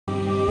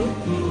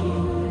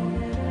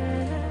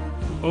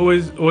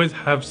Always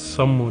have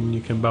someone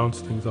you can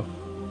bounce things off,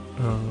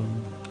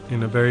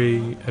 in a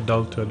very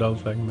adult to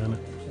adult like manner.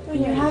 So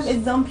you have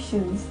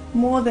assumptions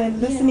more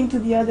than listening to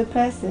the other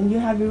person. You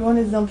have your own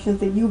assumptions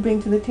that you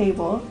bring to the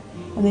table,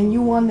 and then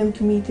you want them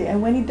to meet it.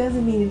 And when it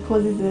doesn't meet, it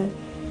causes a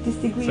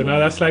disagreement. So now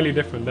that's slightly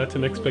different. That's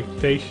an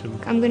expectation.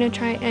 I'm going to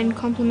try and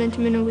compliment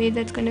him in a way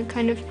that's going to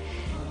kind of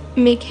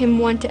make him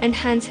want to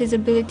enhance his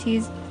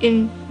abilities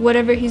in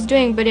whatever he's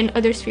doing, but in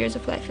other spheres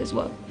of life as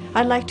well.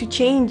 I'd like to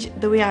change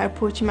the way I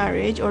approach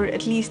marriage, or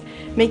at least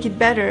make it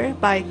better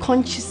by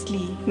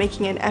consciously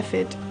making an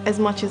effort as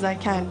much as I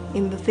can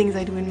in the things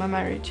I do in my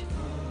marriage.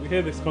 We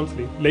hear this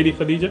constantly. Lady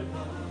Khadija,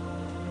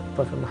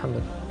 Prophet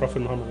Muhammad.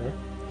 Prophet Muhammad, right?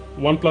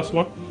 1 plus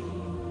 1?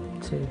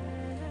 2.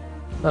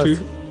 Two.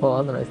 Well,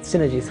 I don't know.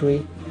 Synergy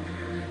 3.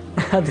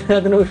 I don't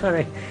know what you're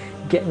trying to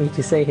get me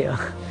to say here.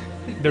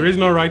 There is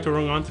no right or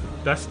wrong answer.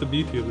 That's the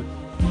beauty of it.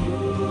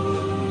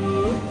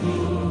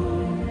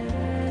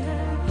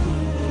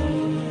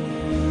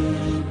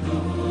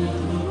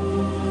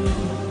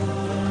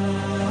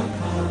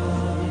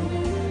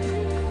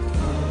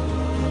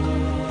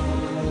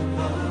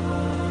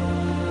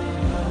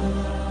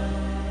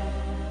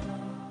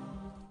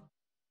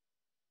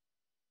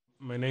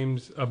 My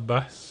name's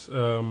Abbas.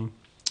 I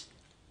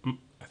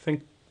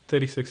think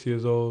 36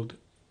 years old,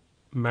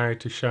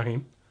 married to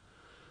Shaheen.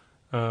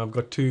 I've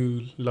got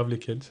 2 lovely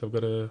kids. I've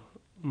got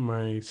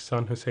my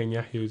son Hussein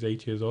Yahya, who's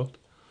 8 years old.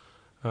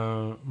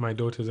 My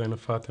daughter Zainab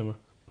Fatima,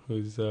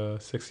 who's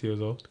 6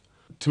 years old.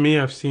 To me,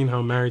 I've seen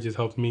how marriage has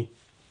helped me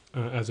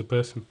as a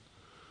person.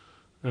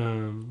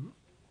 And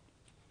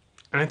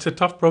it's a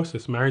tough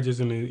process. Marriage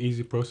isn't an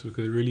easy process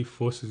because it really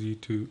forces you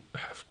to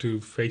have to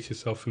face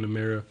yourself in the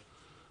mirror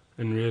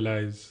and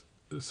realize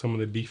some of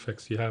the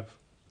defects you have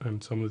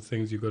and some of the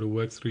things you've got to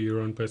work through your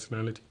own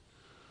personality.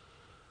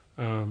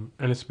 And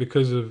it's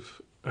because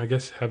of, I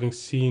guess, having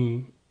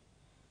seen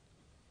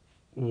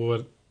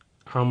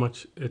how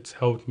much it's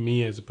helped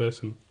me as a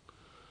person.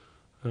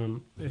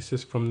 It's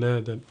just from there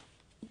that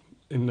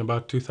in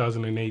about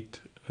 2008,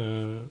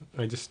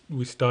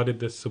 we started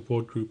this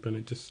support group, and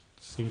it just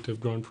seemed to have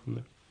grown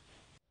from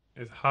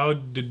there. How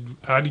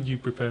did you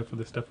prepare for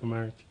the step of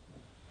marriage?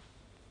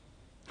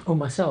 Oh,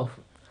 myself.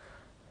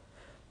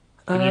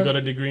 Have you got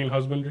a degree in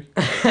husbandry?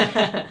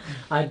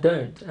 I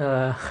don't.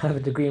 I have a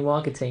degree in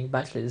marketing,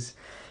 bachelor's.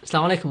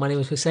 Assalamu alaikum, my name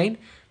is Hussein.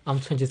 I'm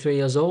 23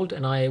 years old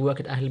and I work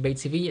at Ahlul Bayt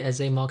TV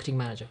as a marketing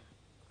manager.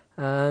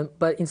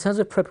 But in terms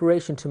of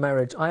preparation to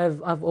marriage,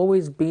 I've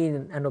always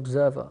been an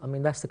observer. I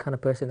mean, that's the kind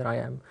of person that I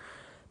am.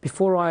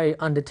 Before I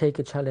undertake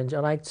a challenge, I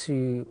like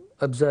to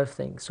observe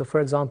things. So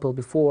for example,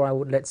 before I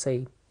would, let's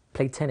say,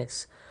 play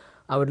tennis,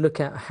 I would look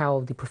at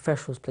how the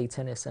professionals play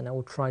tennis and I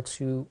would try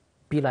to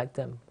be like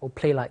them or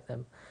play like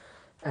them.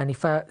 And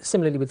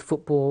similarly with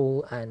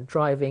football and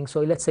driving,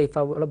 so let's say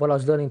while I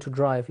was learning to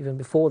drive, even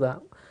before that,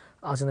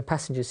 I was in the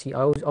passenger seat,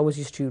 I always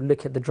used to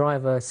look at the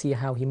driver, see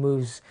how he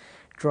moves,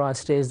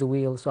 steers the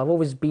wheel. So I've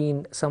always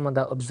been someone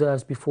that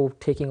observes before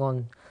taking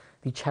on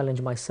the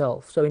challenge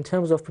myself. So in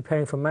terms of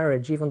preparing for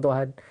marriage, even though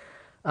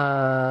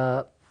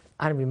I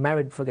hadn't been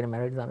married before getting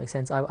married, if that makes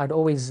sense, I'd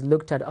always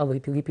looked at other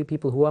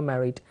people who are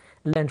married,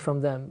 learned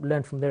from them,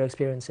 learned from their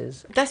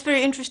experiences. That's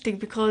very interesting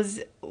because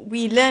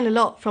we learn a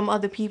lot from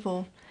other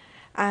people.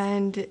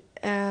 And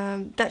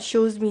that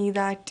shows me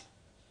that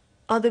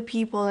other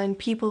people and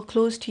people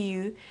close to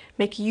you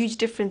make a huge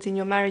difference in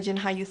your marriage and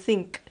how you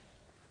think.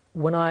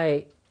 When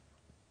I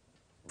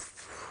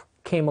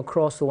came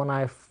across, or when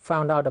I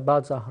found out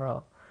about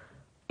Zahra,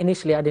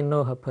 initially I didn't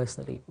know her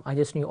personally. I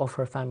just knew of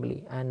her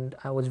family, and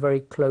I was very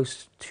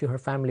close to her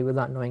family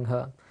without knowing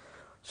her.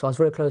 So I was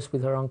very close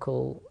with her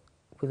uncle,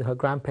 with her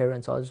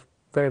grandparents. I was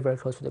very, very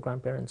close with the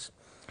grandparents.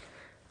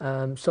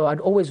 So I'd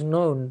always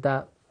known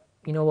that,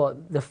 you know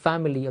what, the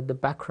family of the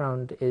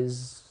background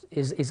is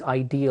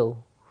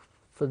ideal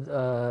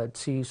for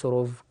to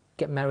sort of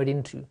get married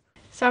into.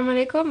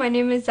 Assalamu alaikum, my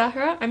name is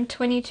Zahra. I'm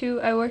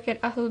 22. I work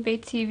at Ahlul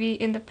Bayt TV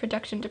in the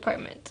production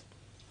department.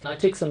 I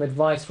took some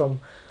advice from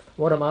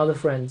one of my other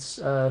friends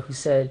who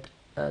said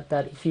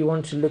that if you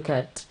want to look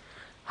at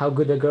how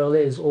good a girl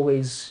is,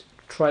 always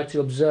try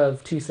to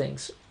observe 2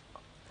 things.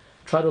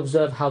 Try to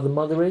observe how the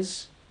mother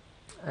is,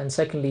 and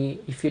secondly,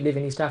 if you live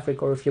in East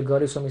Africa or if your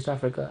girl is from East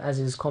Africa, as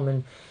is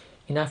common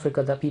in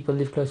Africa that people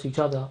live close to each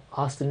other,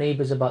 ask the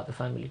neighbors about the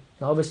family.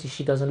 Now obviously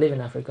she doesn't live in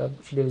Africa,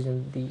 she lives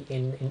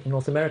in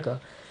North America.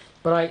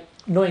 But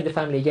knowing the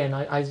family again,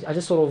 I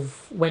just sort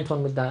of went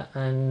on with that,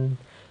 and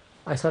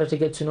I started to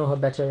get to know her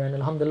better, and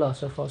alhamdulillah,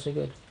 so far so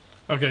good.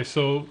 Okay,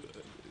 so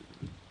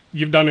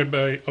you've done it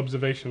by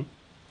observation.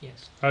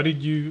 Yes.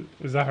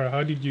 Zahra,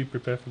 how did you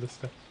prepare for this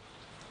step?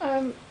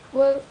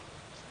 Well,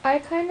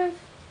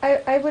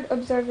 I would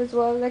observe as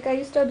well. Like, I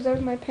used to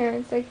observe my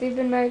parents. Like, they've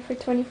been married for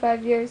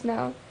 25 years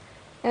now.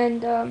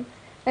 And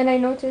I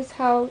notice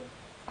how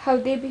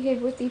they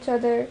behave with each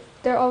other.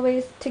 They're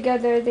always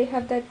together. They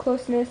have that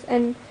closeness.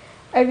 And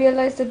I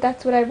realized that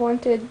that's what I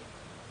wanted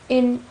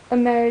in a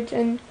marriage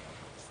and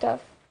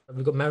stuff.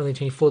 We got married on the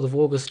 24th of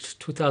August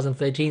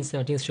 2013,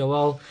 17th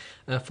Shawwal,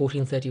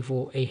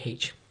 1434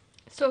 AH.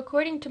 So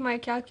according to my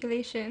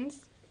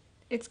calculations,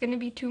 it's going to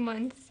be 2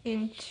 months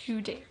in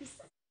 2 days.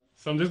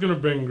 So I'm just going to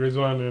bring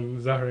Rizwan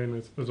and Zahra in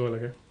as well,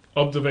 okay?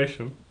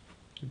 Observation.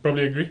 You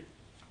probably agree?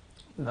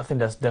 I think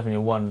that's definitely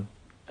one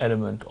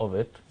element of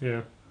it.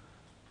 Yeah.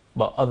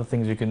 But other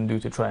things you can do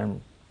to try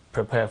and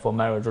prepare for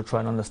marriage or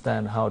try and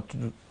understand how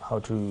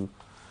to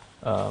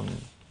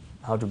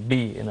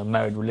be in a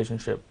married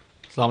relationship.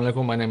 Assalamu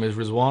alaikum, my name is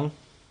Rizwan.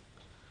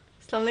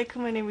 Assalamu alaikum,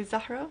 my name is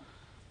Zahra.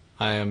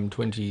 I am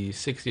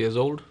 26 years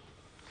old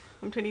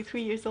I'm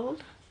 23 years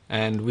old.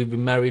 and we've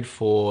been married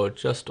for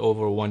just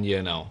over 1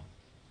 year now.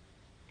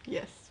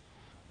 Yes.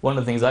 One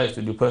of the things I used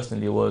to do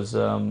personally was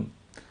go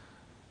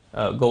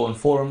on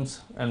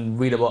forums and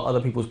read about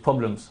other people's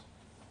problems.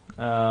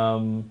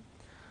 And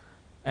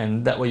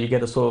that way you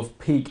get a sort of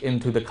peek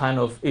into the kind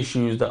of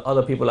issues that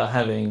other people are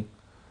having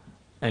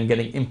and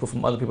getting input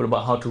from other people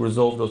about how to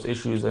resolve those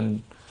issues.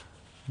 And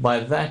by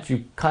that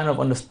you kind of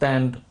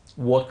understand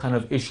what kind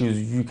of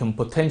issues you can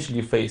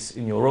potentially face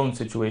in your own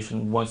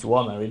situation once you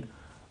are married,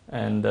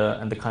 and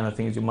the kind of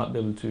things you might be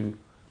able to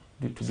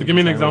do to, So give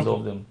me an try and example.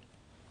 resolve them.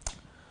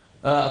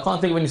 I can't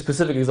think of any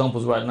specific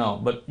examples right now,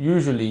 but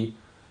usually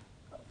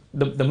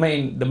the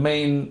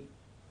main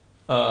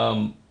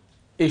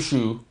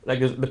issue, like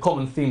the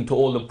common theme to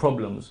all the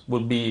problems,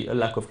 would be a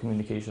lack of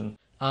communication.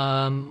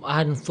 I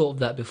hadn't thought of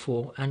that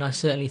before, and I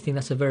certainly think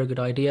that's a very good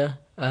idea.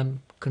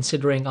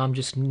 Considering I'm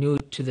just new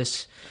to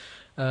this,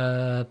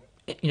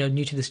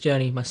 new to this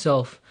journey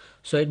myself,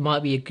 so it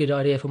might be a good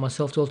idea for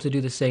myself to also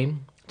do the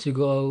same, to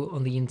go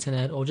on the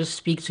internet or just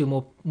speak to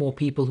more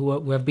people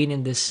who have been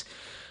in this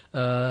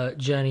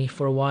journey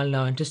for a while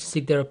now, and just to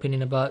seek their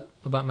opinion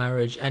about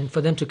marriage, and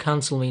for them to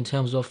counsel me in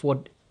terms of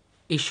what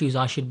issues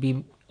I should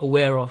be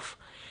aware of.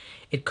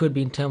 It could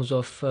be in terms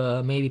of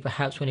maybe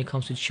perhaps when it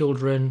comes to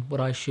children,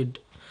 what I should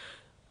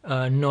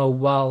know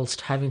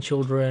whilst having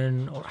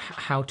children, or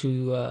how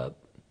to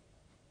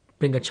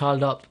bring a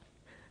child up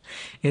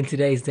in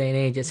today's day and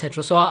age,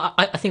 etc. So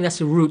I think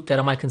that's a route that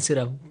I might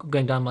consider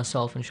going down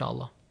myself,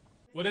 inshallah.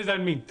 What does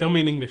that mean? Tell me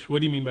in English.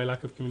 What do you mean by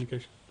lack of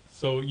communication?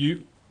 So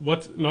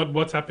what's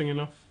WhatsApping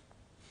enough?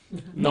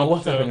 No,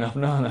 what's happening now?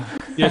 No.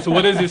 Yeah, so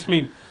what does this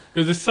mean?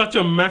 Because it's such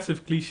a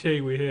massive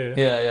cliche we hear.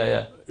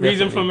 Yeah.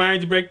 Reason for definitely.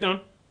 marriage breakdown?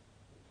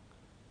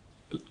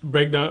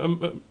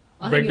 Breakdown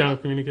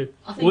of communication.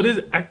 I think- What does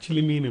it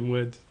actually mean in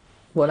words?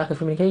 What, lack of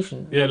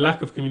communication? Yeah,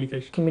 lack of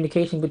communication.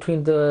 Communication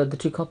between the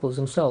two couples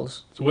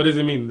themselves. So what does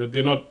it mean? That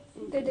they're not...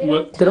 That they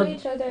What- don't tell They don't-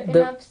 each other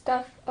the- enough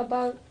stuff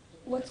about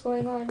what's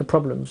going on. The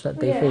problems that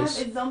they Yeah. You have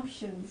face.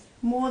 assumptions.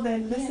 More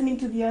than listening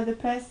to the other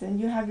person,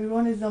 you have your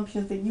own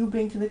assumptions that you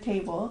bring to the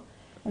table,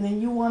 and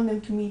then you want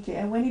them to meet it.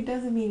 And when it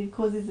doesn't meet, it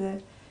causes a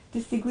So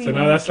disagreement.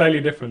 now that's slightly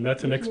different.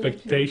 That's an Between the two.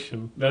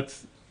 expectation.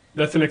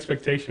 That's an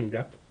expectation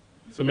gap.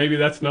 So maybe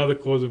that's another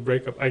cause of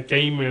breakup. I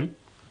came in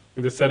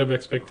with a set of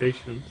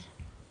expectations.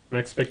 My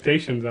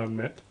expectations aren't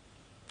met.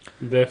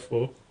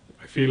 Therefore,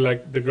 I feel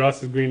like the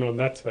grass is green on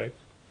that side.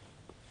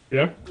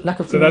 Yeah? Lack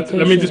of So that's, communication.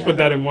 let me just put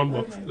that in one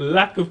box. Okay.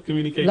 Lack of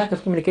communication. Lack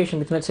of communication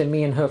between, let's say,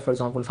 me and her, for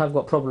example. If I've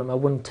got a problem, I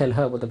wouldn't tell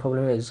her what the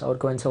problem is. I would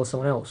go and tell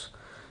someone else.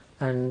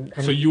 And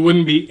So you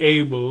wouldn't be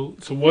able,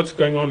 so what's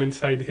going on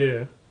inside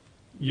here,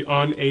 you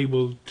aren't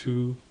able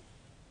to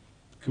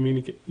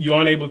communicate. You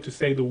aren't able to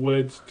say the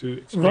words to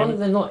explain rather it.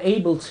 than not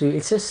able to,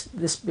 it's just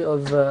this bit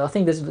of. I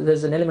think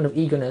there's an element of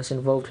eagerness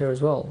involved here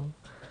as well.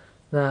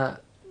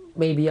 That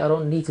maybe I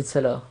don't need to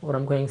tell her what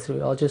I'm going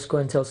through. I'll just go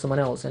and tell someone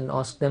else and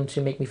ask them to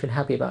make me feel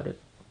happy about it.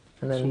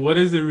 And So then what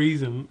is the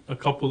reason a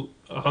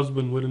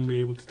husband wouldn't be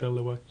able to tell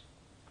their wife?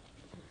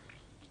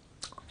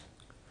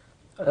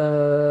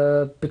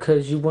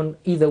 because you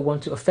either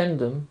want to offend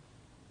them,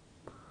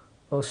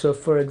 or so,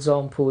 for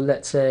example,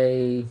 let's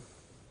say.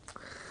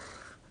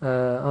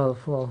 That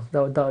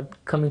would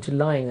come into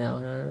lying now.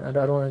 And I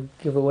don't want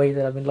to give away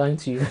that I've been lying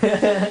to you.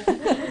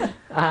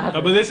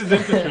 But this is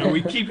interesting.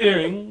 We keep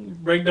hearing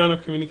breakdown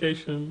of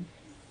communication,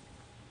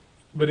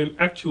 but in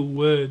actual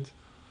words,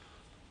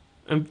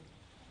 and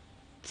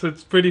so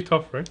it's pretty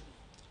tough, right?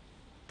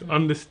 To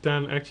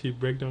understand actually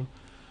breakdown.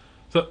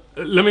 So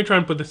let me try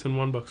and put this in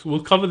one box. We'll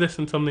cover this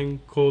in something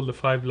called the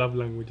 5 love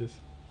languages.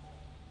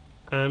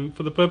 And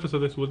for the purpose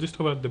of this, we'll just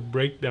talk about the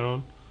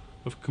breakdown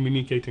of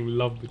communicating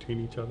love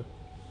between each other.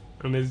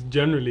 And there's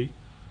generally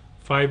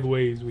 5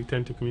 ways we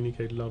tend to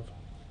communicate love.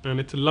 And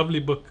it's a lovely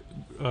book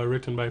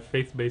written by a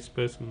faith-based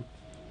person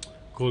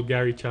called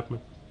Gary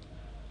Chapman.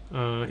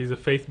 He's a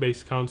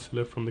faith-based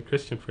counselor from the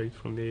Christian faith,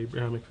 from the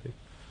Abrahamic faith.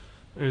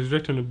 And he's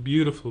written a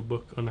beautiful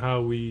book on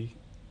how we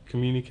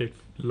communicate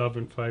love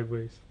in 5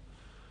 ways.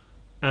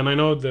 And I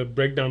know the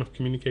breakdown of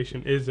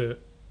communication is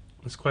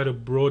quite a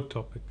broad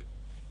topic,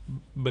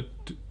 but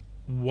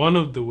one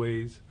of the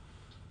ways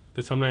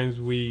that sometimes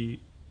we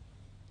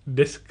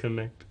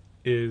disconnect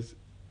is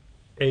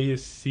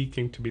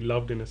seeking to be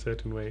loved in a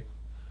certain way,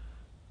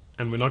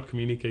 and we're not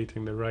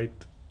communicating the right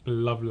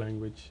love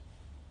language,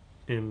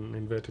 in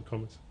inverted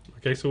commas.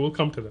 Okay, so we'll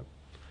come to that.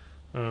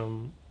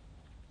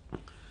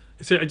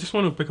 So I just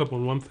want to pick up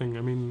on one thing.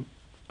 I mean,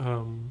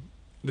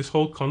 this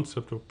whole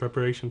concept of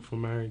preparation for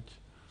marriage,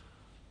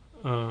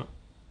 uh,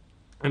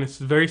 and it's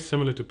very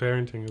similar to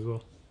parenting as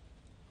well.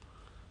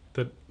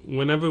 That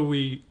whenever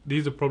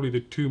these are probably the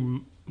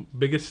two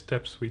biggest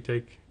steps we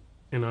take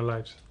in our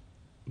lives.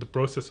 The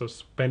process of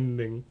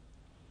spending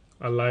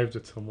our lives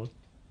with someone.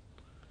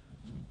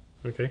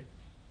 Okay?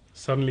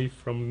 Suddenly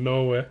from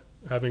nowhere,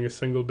 having a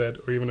single bed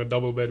or even a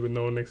double bed with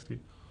no one next to you.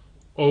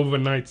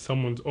 Overnight,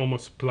 someone's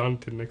almost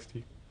planted next to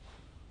you.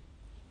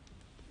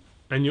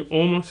 And you're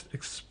almost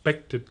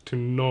expected to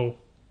know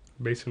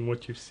based on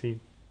what you've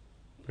seen.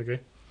 Okay?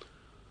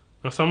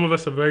 Now, some of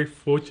us are very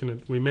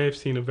fortunate. We may have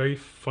seen a very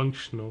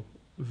functional,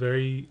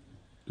 very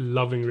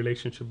loving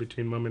relationship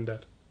between mum and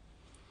dad.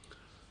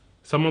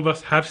 Some of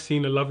us have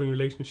seen a loving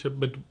relationship,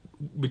 but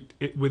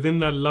within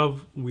that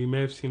love, we may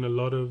have seen a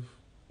lot of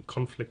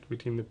conflict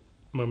between the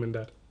mum and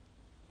dad.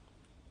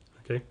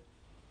 Okay?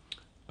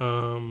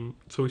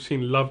 So we've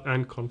seen love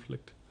and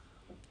conflict.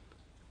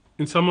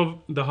 In some of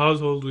the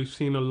households, we've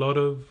seen a lot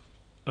of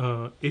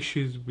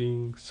issues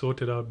being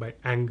sorted out by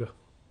anger.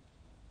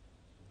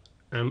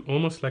 And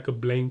almost like a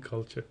blame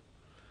culture.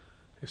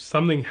 If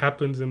something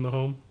happens in the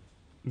home,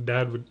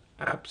 dad would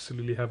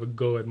absolutely have a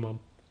go at mom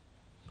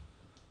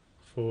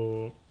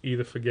for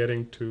either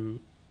forgetting to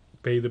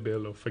pay the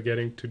bill or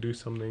forgetting to do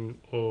something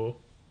or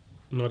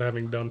not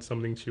having done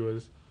something she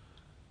was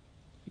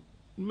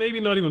maybe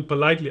not even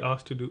politely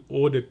asked to do,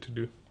 ordered to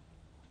do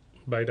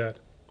by dad.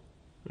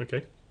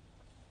 Okay?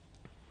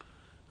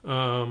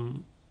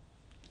 And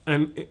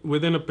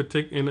within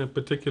in a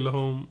particular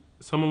home,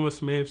 some of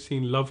us may have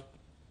seen love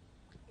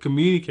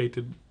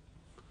communicated,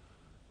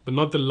 but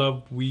not the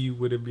love we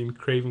would have been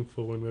craving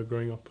for when we were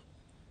growing up.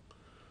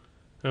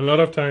 And a lot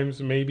of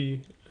times,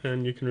 maybe,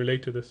 and you can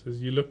relate to this,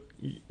 is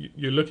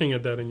you're looking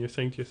at that and you're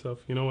saying to yourself,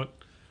 you know what?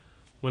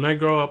 When I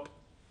grow up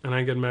and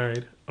I get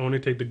married, I want to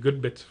take the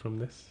good bits from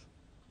this.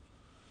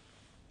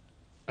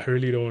 I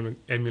really don't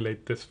want to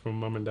emulate this from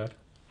mum and dad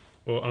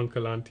or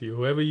uncle, auntie,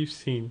 whoever you've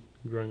seen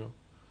growing up.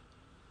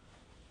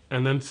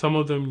 And then some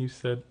of them you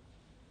said,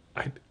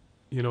 I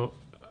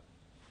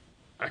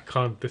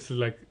can't. This is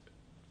like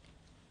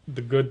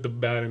the good, the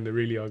bad, and the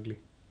really ugly.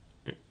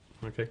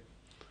 Okay?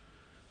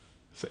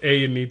 So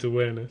A, it needs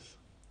awareness.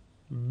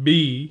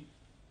 B,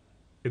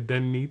 it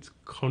then needs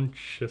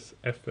conscious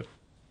effort.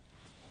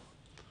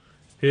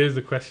 Here's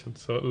the question.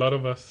 So a lot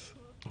of us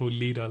who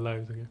lead our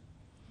lives again.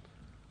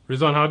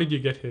 Rizwan, how did you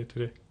get here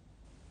today?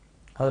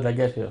 How did I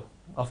get here?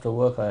 After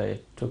work, I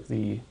took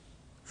the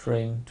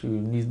train to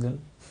Neasden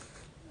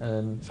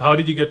and So how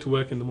did you get to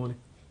work in the morning?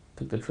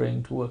 took the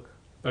train to work.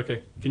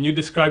 Okay. Can you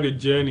describe your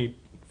journey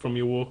from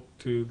your walk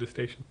to the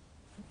station?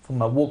 From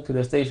my walk to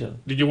the station.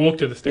 Did you walk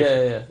to the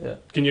station? Yeah.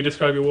 Can you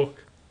describe your walk?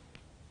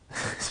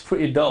 It's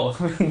pretty dull.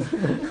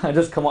 I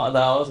just come out of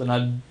the house and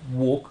I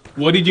walk.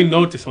 What did you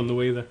notice on the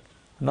way there?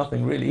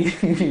 Nothing really.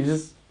 You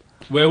just.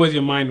 Where was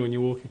your mind when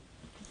you're walking?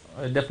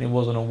 It definitely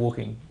wasn't on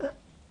walking.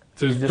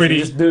 So it's You're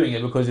just doing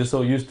it because you're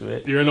so used to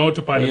it. You're in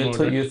autopilot You're, mode,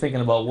 right? you're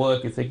thinking about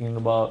work. You're thinking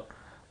about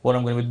what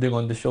I'm going to be doing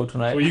on the show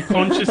tonight. Were you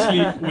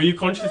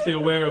consciously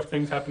aware of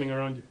things happening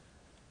around you?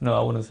 No,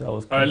 I wouldn't say I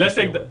was. All right, let's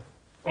take consciously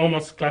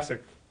almost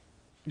classic.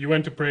 You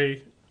went to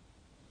pray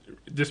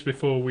just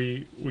before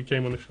we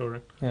came on the show,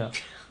 right? aware.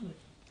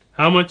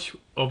 How much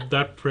of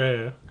that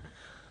prayer?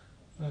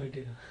 Oh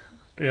dear.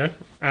 Yeah,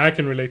 I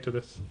can relate to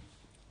this.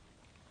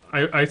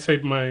 I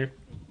said my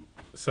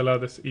salah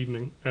this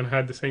evening and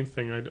had the same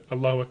thing.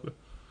 Allahu Akbar.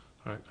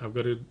 All right, I've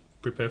got to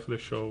prepare for the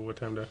show. What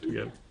time do I have to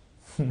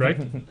get? Right?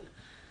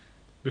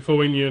 Before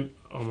we knew it,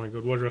 oh my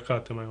God, what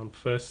rakat am I on?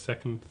 First,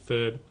 second,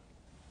 third.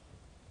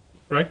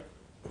 Right?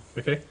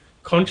 Okay?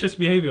 Conscious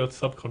behavior or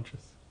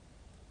subconscious?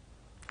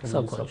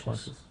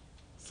 Subconscious.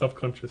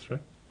 Subconscious,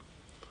 right?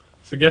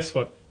 So guess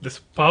what? This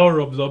power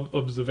of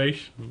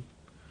observation,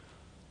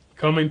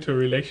 come into a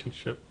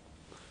relationship,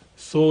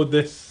 saw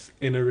this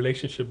in a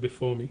relationship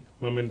before me,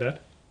 mum and dad.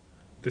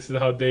 This is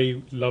how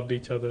they loved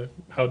each other,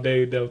 how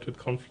they dealt with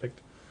conflict,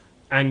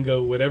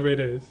 anger, whatever it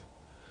is.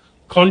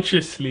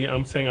 Consciously,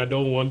 I'm saying I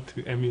don't want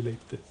to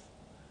emulate this.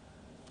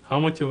 How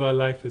much of our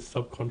life is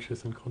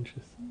subconscious and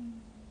conscious?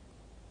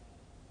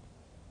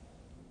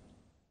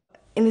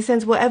 In the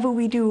sense, whatever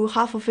we do,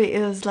 half of it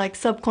is like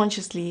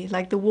subconsciously,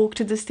 like the walk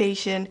to the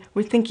station,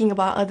 we're thinking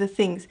about other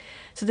things.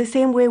 So the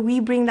same way we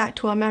bring that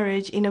to our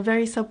marriage in a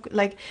very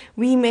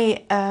we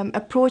may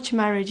approach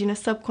marriage in a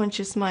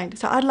subconscious mind.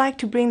 So I'd like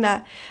to bring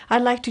that,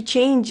 I'd like to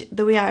change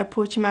the way I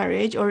approach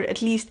marriage, or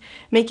at least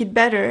make it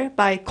better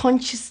by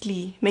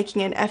consciously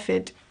making an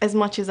effort as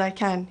much as I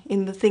can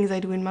in the things I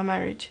do in my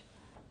marriage.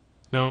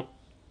 Now,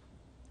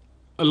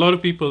 a lot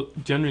of people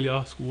generally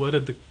ask, what are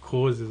the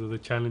causes or the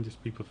challenges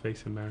people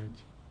face in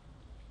marriage?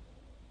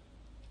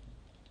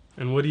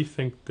 And what do you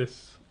think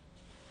this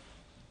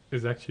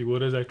is actually,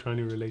 what is I trying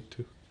to relate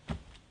to?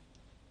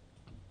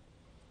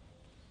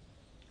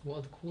 What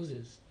are the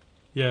causes?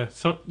 Yeah,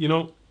 so,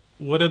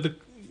 what are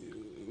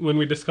when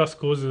we discuss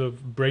causes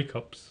of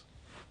breakups,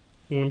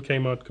 one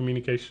came out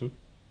communication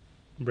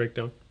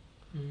breakdown.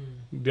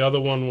 The other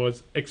one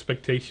was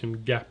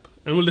expectation gap.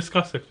 And we'll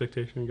discuss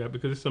expectation gap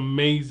because it's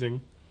amazing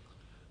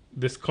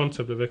this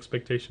concept of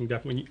expectation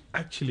gap when you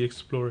actually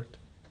explore it.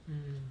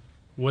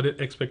 What an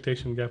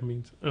expectation gap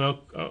means, and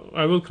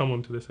I will come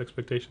on to this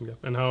expectation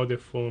gap and how they're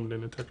formed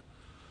and etc.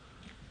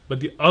 But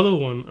the other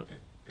one,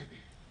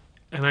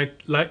 and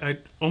I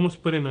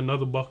almost put in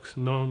another box.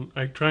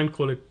 I try and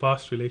call it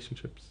past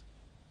relationships.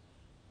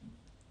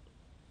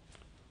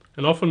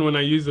 And often when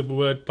I use the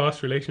word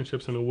past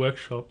relationships in a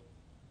workshop,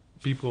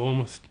 people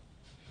almost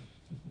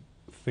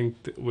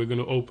think that we're going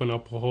to open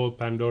up a whole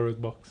Pandora's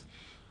box.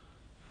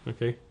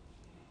 Okay,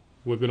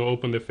 we're going to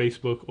open their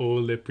Facebook,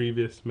 all their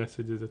previous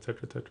messages,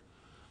 etc., etc.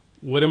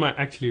 What am I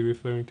actually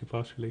referring to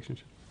past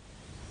relationships?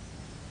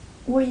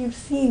 What you've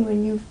seen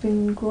when you've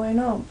been growing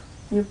up,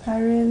 your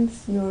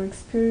parents, your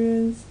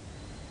experience,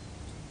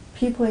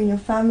 people in your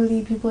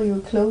family, people you're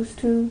close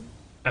to.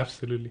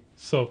 Absolutely.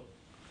 So,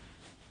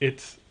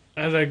 it's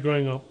as I'm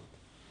growing up,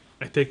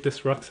 I take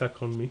this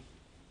rucksack on me,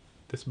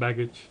 this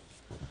baggage.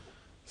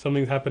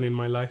 Something's happened in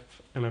my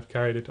life, and I've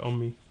carried it on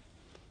me.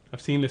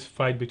 I've seen this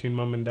fight between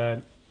mum and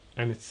dad,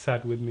 and it's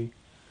sat with me,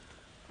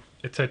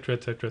 etc.,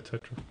 etc.,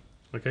 etc.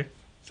 Okay?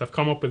 So I've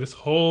come up with this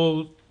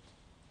whole,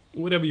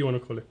 whatever you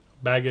want to call it,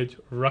 baggage,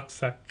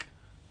 rucksack,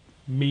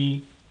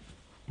 me,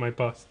 my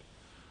past.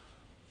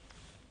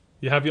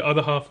 You have your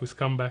other half who's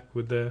come back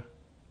with their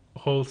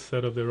whole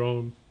set of their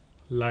own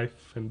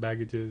life and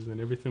baggages and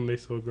everything they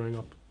saw growing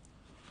up.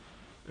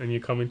 And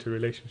you come into a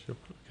relationship,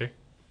 okay?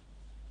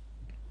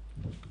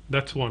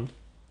 That's one.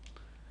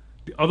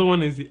 The other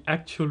one is the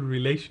actual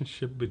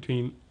relationship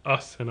between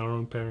us and our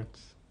own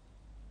parents.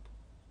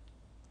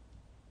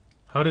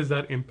 How does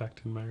that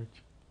impact in marriage?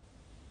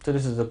 So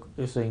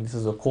you're saying this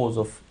is a cause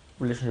of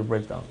relationship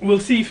breakdown. We'll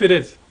see if it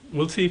is.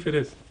 We'll see if it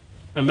is.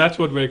 And that's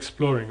what we're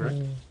exploring,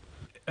 right?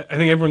 I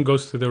think everyone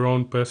goes through their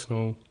own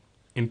personal,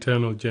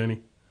 internal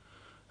journey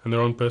and their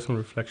own personal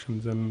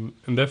reflections. And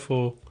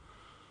therefore,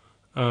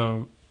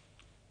 I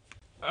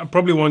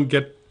probably won't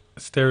get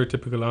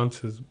stereotypical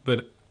answers,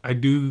 but I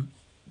do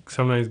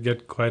sometimes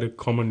get quite a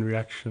common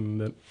reaction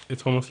that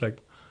it's almost like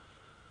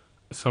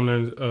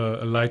sometimes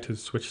a light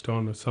is switched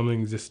on or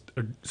something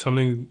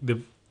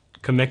they've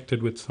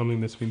connected with something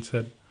that's been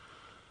said.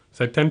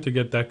 So I tend to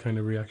get that kind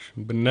of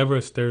reaction, but never a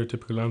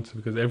stereotypical answer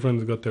because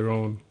everyone's got their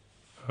own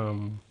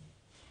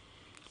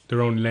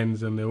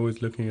lens and they're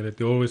always looking at it.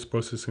 They're always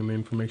processing the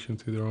information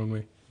through their own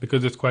way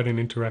because it's quite an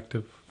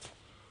interactive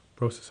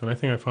process. And I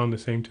think I found the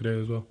same today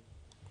as well.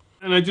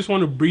 And I just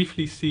want to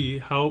briefly see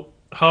how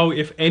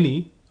if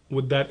any,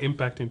 would that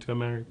impact into a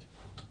marriage?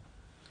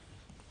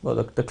 Well,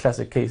 the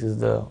classic case is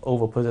the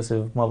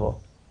overpossessive mother.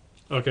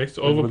 Okay,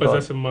 so With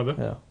regard- overpossessive mother.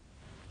 Yeah.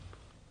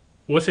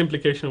 What's the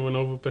implication of an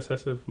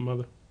overpossessive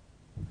mother?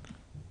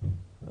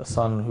 A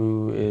son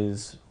who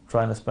is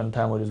trying to spend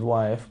time with his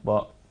wife,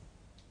 but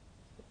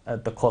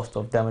at the cost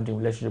of damaging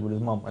relationship with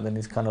his mom, and then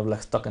he's kind of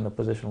like stuck in a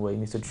position where he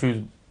needs to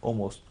choose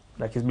almost.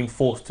 Like he's being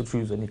forced to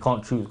choose, and he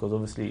can't choose because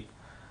obviously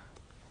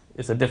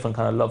it's a different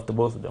kind of love to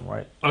both of them,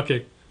 right?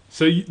 Okay,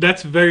 so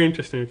that's very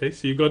interesting. Okay,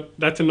 so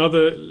that's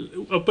another.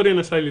 I'll put it in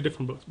a slightly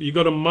different box. You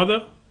got a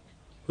mother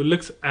who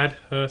looks at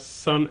her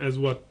son as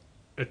what,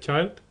 a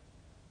child,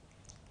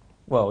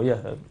 Well,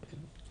 yeah.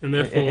 and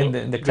therefore in the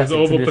there's classic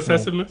over traditional-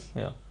 possessiveness.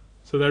 Yeah.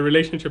 So that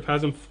relationship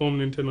hasn't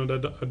formed into an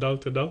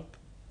adult.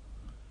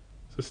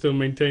 So still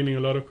maintaining a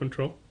lot of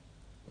control,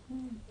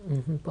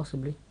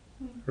 Possibly.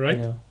 right?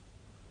 Yeah.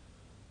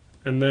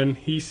 And then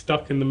he's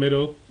stuck in the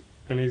middle,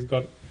 and he's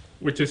got,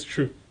 which is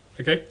true.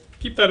 Okay,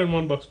 keep that in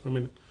one box for a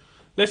minute.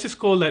 Let's just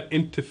call that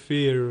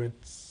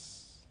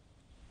interference,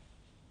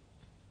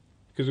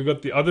 because we've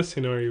got the other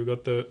scenario. We've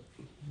got the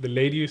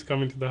lady who's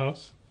coming to the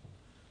house.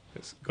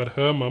 It's got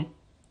her mum.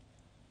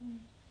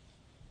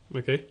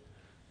 Okay,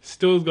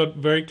 still's got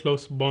very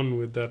close bond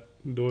with that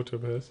daughter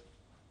of hers.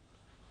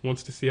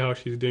 Wants to see how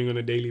she's doing on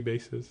a daily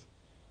basis,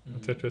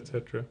 etc.,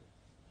 etc.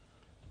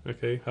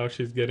 Okay, how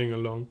she's getting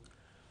along.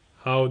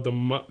 How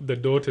the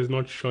daughter is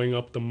not showing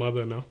up the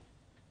mother now.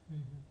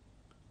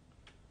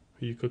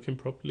 Are you cooking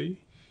properly?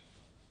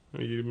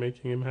 Are you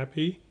making him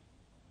happy?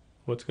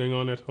 What's going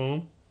on at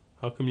home?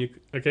 How come you...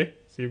 Okay,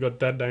 so you've got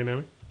that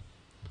dynamic.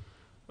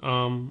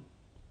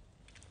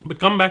 But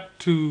come back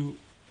to...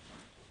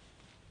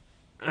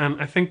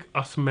 And I think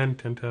us men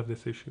tend to have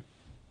this issue.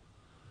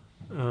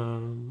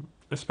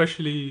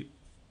 Especially,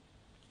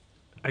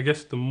 I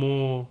guess the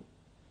more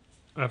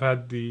I've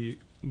had the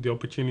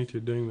opportunity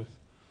of doing this.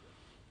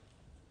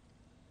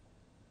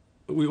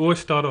 We always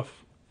start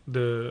off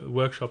the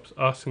workshops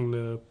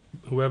asking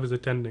whoever's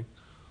attending,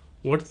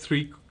 what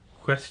 3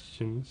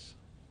 questions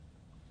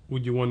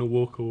would you want to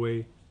walk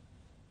away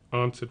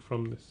answered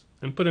from this?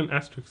 And put an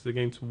asterisk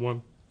against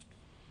 1.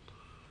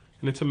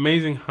 And it's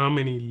amazing how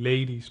many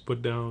ladies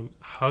put down,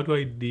 how do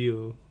I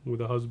deal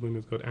with a husband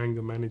who's got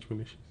anger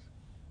management issues?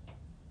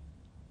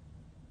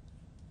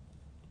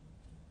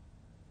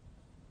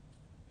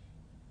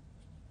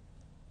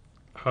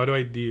 How do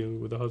I deal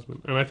with a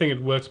husband? And I think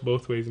it works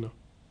both ways now.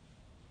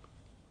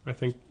 I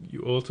think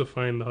you also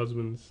find the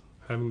husbands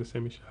having the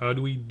same issue. How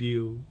do we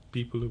deal with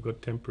people who've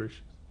got temper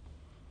issues?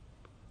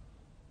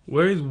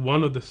 Where is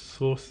one of the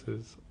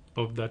sources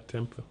of that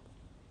temper?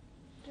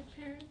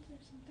 parents or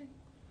something.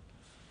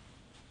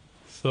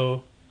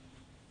 So,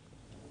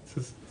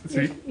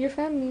 see, Your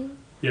family.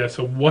 yeah.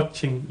 So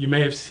watching, you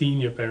may have seen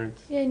your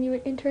parents. Yeah, and you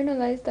would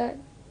internalize that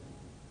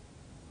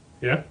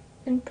Yeah,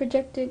 and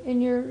project it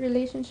in your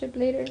relationship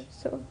later.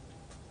 So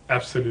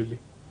absolutely.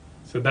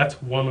 So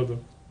that's one of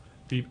them.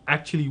 You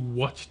actually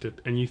watched it,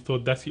 and you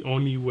thought that's the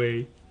only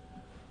way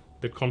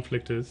that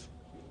conflict is.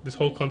 This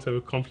whole concept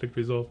of conflict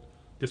resolved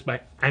just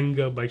by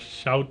anger, by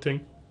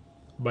shouting,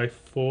 by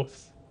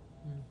force,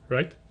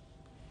 right?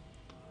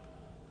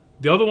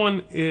 The other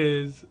one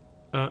is,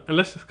 and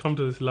let's just come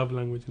to this love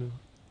language now,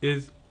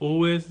 is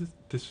always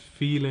this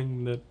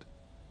feeling that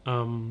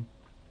I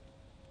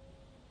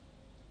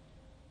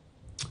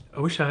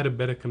wish I had a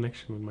better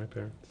connection with my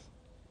parents.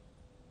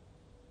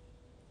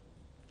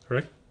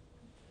 Correct?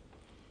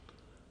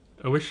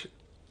 I wish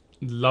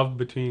love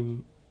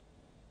between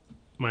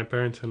my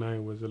parents and I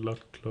was a lot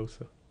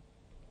closer.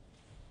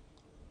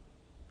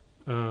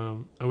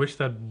 I wish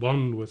that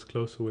bond was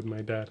closer with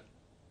my dad.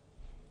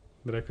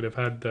 That I could have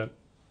had that,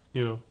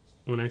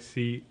 when I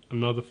see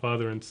another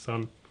father and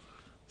son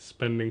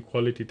spending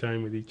quality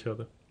time with each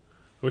other.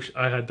 I wish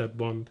I had that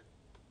bond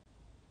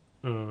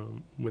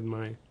with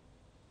my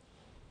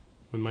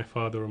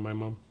father or my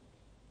mom.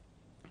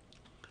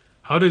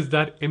 How does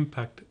that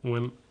impact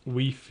when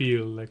we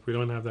feel like we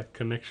don't have that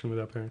connection with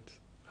our parents?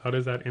 How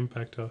does that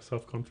impact our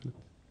self-confidence?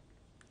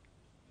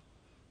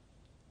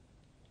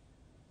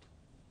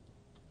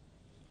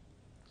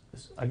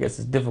 I guess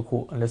it's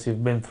difficult unless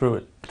you've been through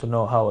it to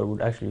know how it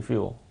would actually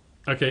feel.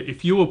 Okay,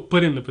 if you were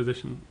put in the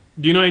position,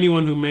 would you know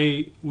anyone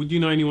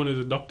who's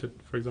adopted,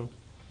 for example?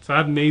 So I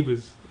have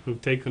neighbors who've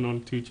taken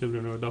on 2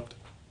 children who are adopted.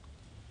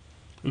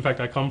 In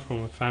fact, I come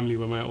from a family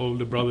where my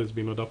older brother's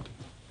been adopted.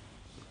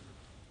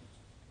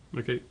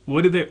 Okay,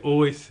 what do they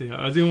always say?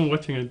 I was even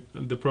watching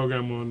the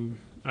program on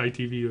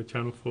ITV or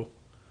Channel 4.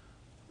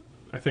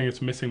 I think it's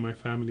Missing My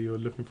Family or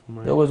Looking for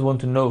My... They always want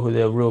to know who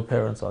their real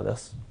parents are.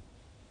 That's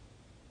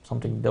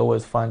something they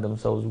always find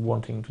themselves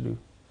wanting to do.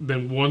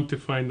 Then want to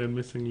find that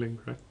missing link,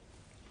 right?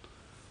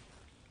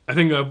 I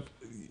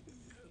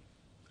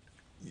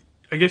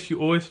guess you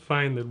always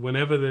find that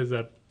whenever there's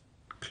that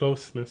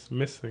closeness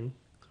missing,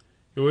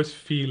 you always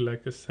feel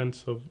like a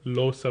sense of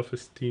low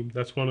self-esteem.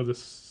 That's one of the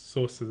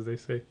sources, they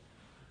say,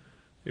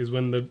 is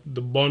when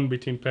the bond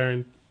between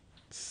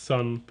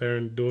parent-son,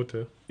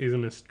 parent-daughter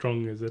isn't as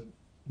strong as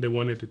they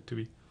wanted it to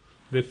be.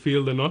 They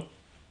feel they're not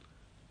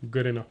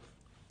good enough,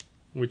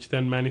 which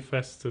then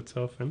manifests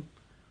itself in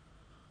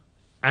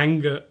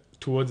anger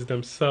towards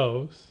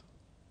themselves,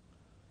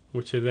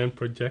 which they then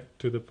project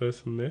to the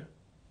person they're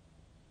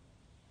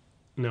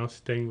now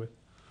staying with.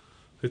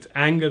 It's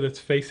anger that's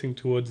facing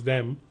towards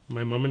them.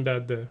 My mom and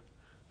dad there.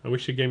 I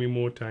wish you gave me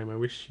more time. I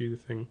wish you the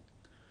thing.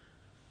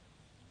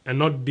 And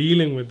not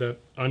dealing with that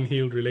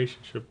unhealed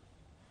relationship.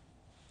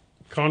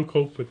 Can't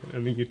cope with it,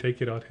 and then you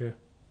take it out here.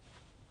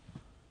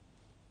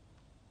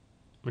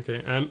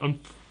 Okay, and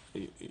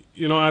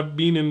I've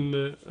been in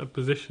a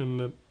position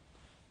that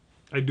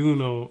I do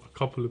know a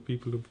couple of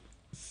people who've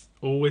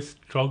always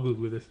struggled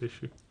with this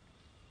issue.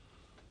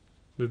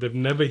 That they've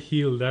never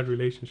healed that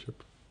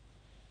relationship,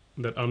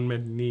 that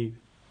unmet need.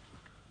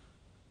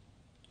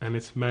 And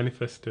it's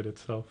manifested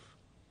itself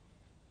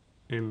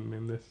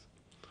in this.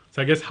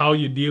 So I guess how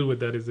you deal with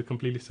that is a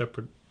completely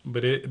separate,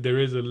 but there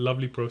is a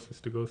lovely process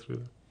to go through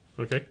that.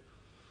 Okay?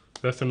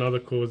 That's another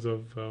cause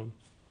of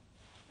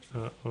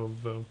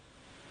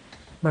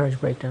Marriage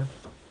breakdown.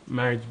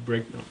 Marriage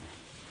breakdown.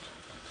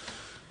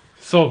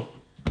 So,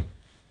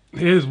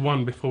 here's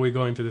one before we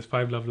go into this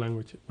 5 love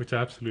language, which I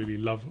absolutely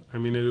love. I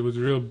mean, it was a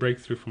real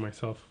breakthrough for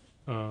myself.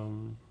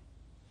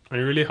 It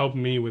really helped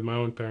me with my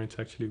own parents,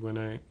 actually,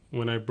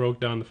 when I broke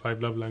down the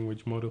 5 love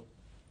language model.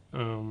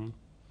 And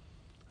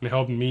it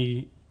helped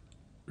me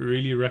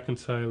really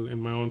reconcile in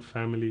my own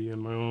family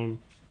and my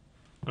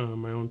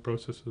own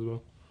process as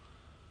well.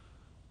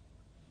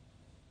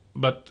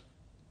 But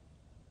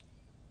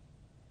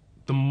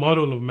the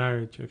model of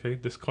marriage, okay,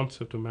 this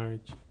concept of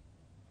marriage,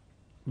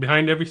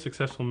 behind every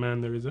successful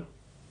man there is a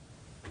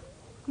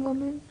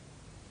woman.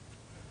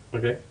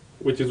 Okay,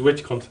 which is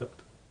which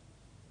concept?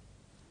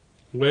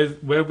 Where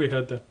have we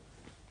heard that?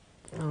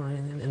 Oh,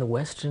 in the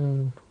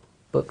Western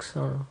books, I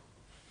don't know.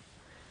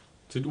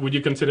 So would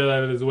you consider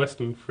that as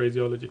Western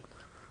phraseology?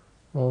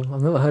 Well,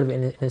 I've never heard of it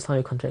in an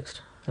Islamic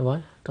context. Have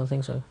I? Don't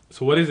think so.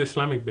 So what is the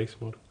Islamic-based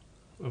model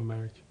of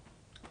marriage?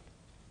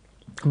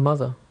 A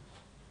mother.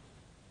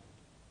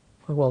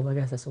 Well, I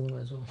guess that's a woman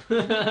as well.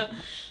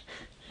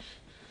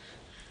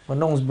 When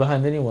no one's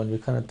behind anyone, you're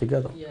kind of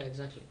together. Yeah,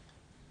 exactly.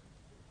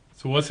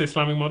 So what's the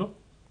Islamic model?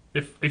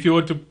 If you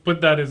were to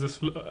put that as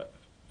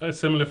a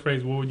similar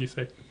phrase, what would you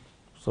say?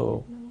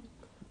 So,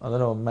 I don't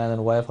know, man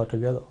and wife are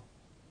together.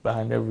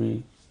 Behind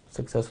every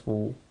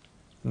successful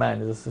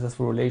man is a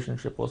successful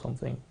relationship or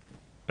something.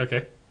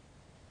 Okay.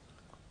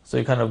 So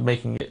you're kind of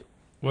making it.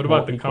 What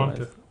about the equalized.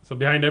 counter? So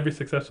behind every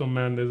successful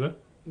man, there's a...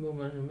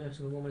 Woman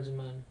is a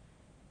man.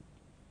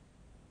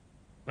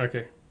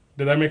 Okay.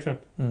 Did that make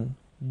sense? Mm.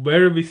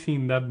 Where have we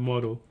seen that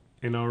model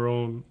in our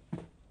own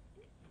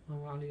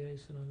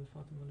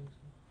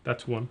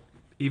That's one.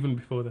 Even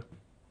before that.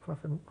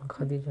 Prophet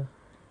Khadija.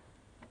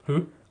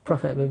 Who?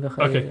 Prophet Bibi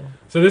Khadija. Okay.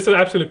 So this is an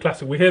absolute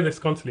classic. We hear this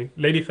constantly.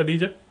 Lady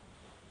Khadija,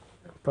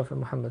 Prophet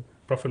Muhammad.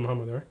 Prophet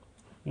Muhammad, right?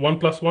 1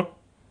 plus 1?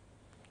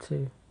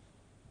 2.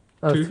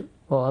 Two?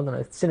 Well, I don't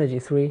know.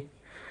 Synergy 3.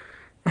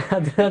 I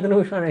don't know what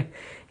you're trying to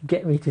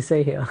get me to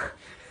say here.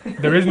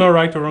 There is no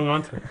right or wrong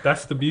answer.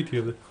 That's the beauty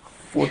of it.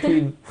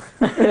 14.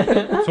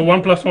 So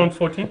 1 plus 1,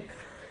 14?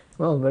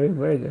 Well, very,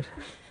 very good.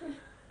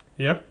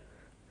 Yeah?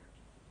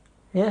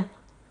 Yeah.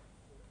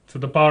 So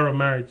the power of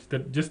marriage,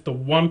 that just the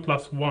 1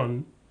 plus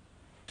 1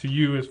 to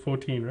you is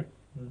 14, right?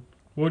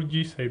 What did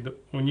you say?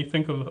 When you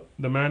think of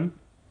the man,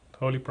 the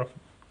Holy Prophet,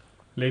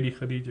 Lady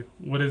Khadija,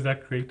 what is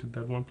that created,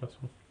 that 1 plus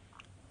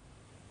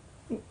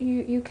 1?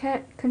 You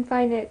can't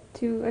confine it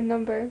to a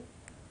number.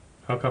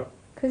 How come?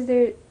 Because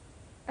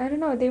I don't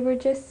know, they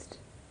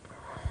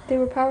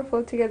were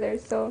powerful together,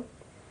 so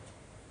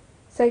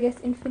I guess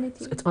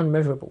infinity. It's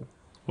unmeasurable.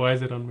 Why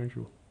is it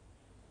unmeasurable?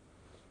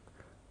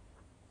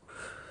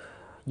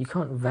 You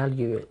can't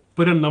value it.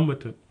 Put a number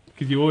to it,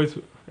 because you always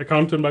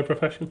accountant by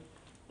profession.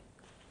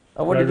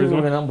 What did you do Rizwan?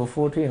 with the number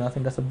 14? I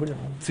think that's a brilliant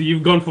one. So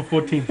you've gone for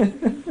 14.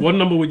 What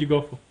number would you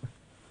go for?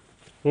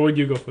 What would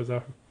you go for,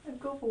 Zahra? I'd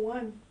go for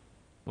 1.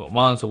 Well,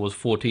 my answer was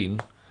 14,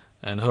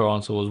 and her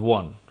answer was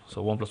 1.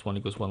 So 1 plus 1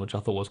 equals 1, which I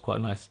thought was quite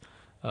a nice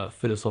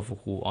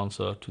philosophical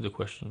answer to the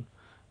question,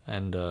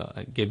 and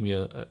it gave me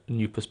a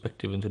new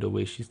perspective into the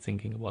way she's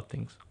thinking about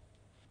things.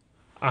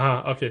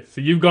 Okay. So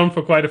you've gone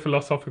for quite a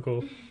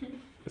philosophical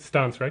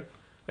stance, right?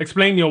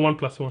 Explain your 1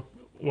 plus 1.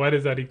 Why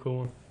does that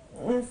equal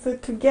 1? So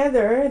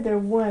together they're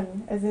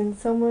 1, as in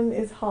someone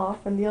is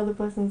half and the other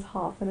person's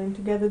half, and then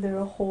together they're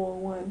a whole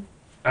 1.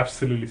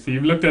 Absolutely. So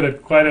you've looked at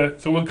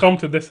it so we'll come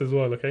to this as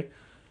well, okay?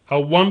 How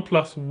 1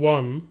 plus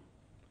 1,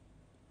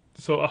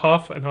 so a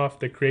half and half,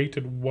 they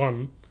created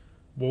 1.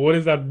 But what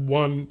is that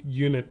 1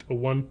 unit or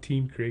 1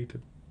 team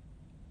created?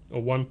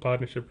 Or 1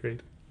 partnership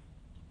created?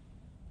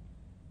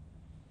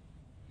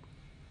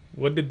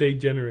 What did they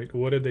generate?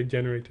 What did they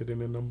generated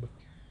in a number?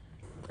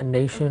 A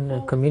nation,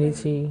 a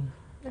community,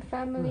 A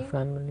family. a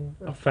family.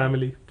 A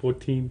family,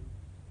 14.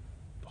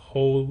 The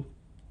whole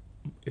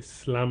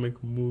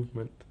Islamic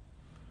movement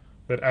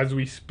that as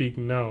we speak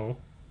now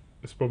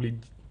is probably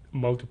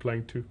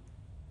multiplying 2.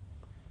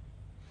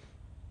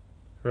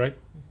 Right?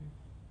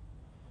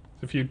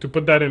 So if you to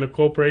put that in a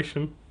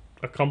corporation,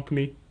 a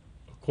company,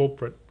 a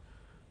corporate,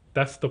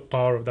 that's the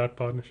power of that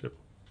partnership.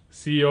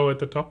 CEO at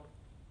the top.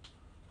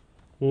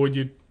 What would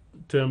you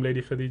term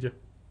Lady Khadija?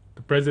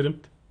 The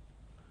president.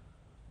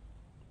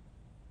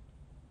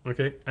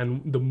 Okay,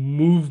 and the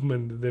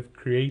movement that they've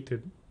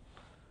created.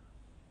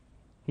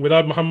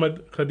 Without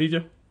Muhammad,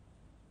 Khadija,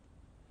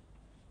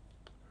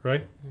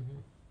 right?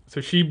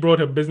 So she brought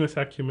her business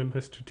acumen,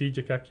 her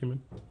strategic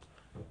acumen.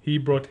 He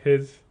brought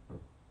his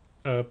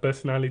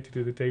personality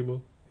to the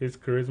table, his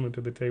charisma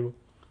to the table,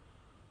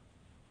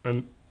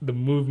 and the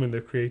movement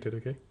they've created,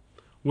 okay?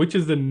 Which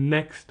is the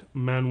next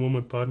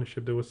man-woman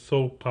partnership that was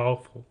so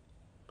powerful?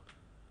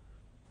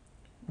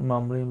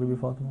 Imam Ali and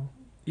Bibi Fatima.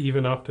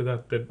 Even after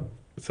that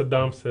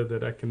Saddam said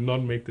that I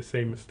cannot make the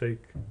same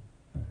mistake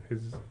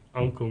his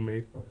uncle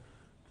made,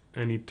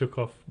 and he took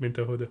off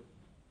Binta Huda,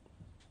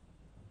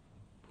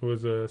 who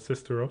was a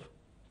sister of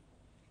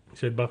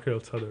Sayyid Bakr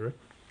al-Sadr, right?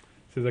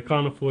 He says, I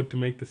can't afford to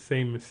make the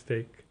same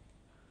mistake.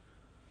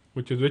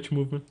 Which is which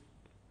movement?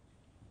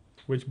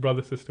 Which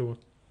brother-sister one?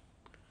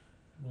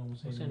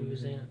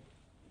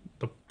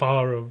 The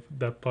power of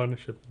that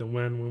partnership, the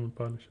man-woman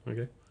partnership,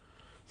 okay?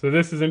 So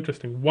this is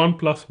interesting. 1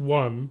 plus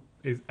 1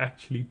 is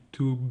actually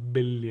 2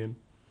 billion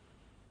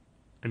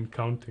and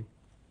counting.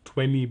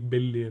 20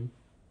 billion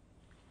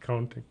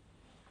counting.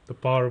 The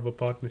power of a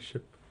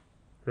partnership,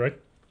 right?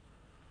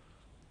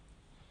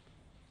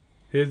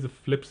 Here's the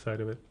flip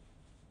side of it.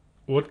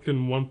 What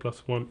can 1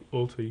 plus 1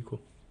 also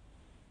equal?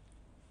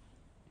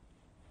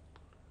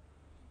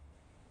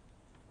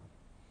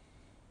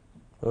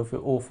 So if it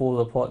all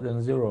falls apart,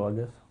 then 0, I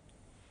guess.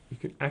 You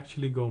can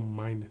actually go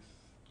minus.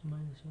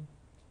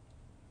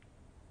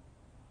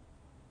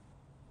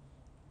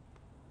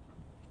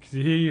 Because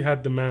here you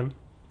had the man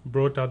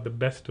brought out the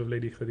best of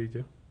Lady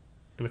Khadija,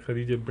 and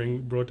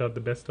Khadija brought out the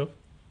best of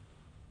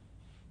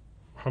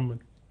Muhammad.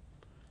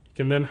 You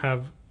can then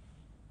have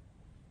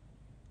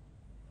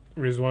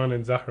Rizwan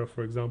and Zahra,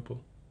 for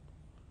example,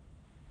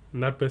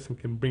 and that person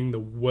can bring the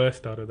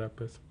worst out of that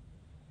person,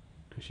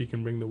 and she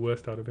can bring the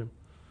worst out of him.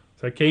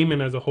 So I came in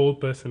as a whole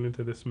person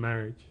into this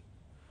marriage,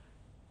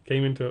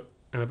 and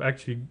I've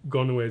actually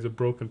gone away as a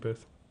broken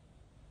person.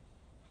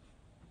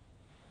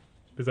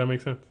 Does that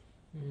make sense?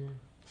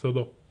 So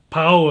the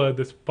power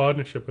this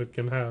partnership it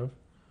can have,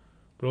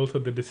 but also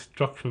the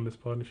destruction this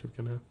partnership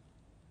can have.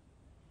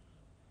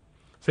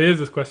 So here's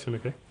this question,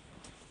 okay?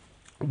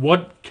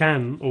 What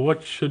can or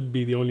what should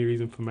be the only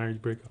reason for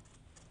marriage breakup?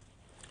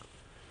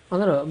 I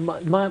don't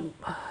know.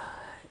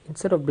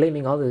 Instead of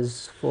blaming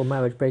others for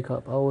marriage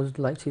breakup, I always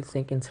like to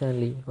think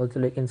internally or to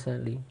look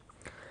internally.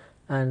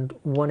 And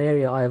one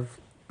area I've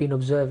been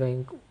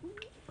observing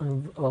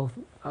well,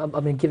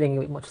 I've been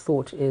giving it much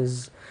thought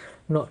is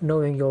not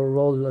knowing your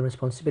role and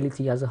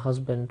responsibility as a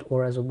husband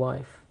or as a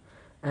wife.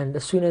 And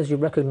as soon as you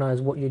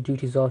recognize what your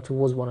duties are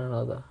towards one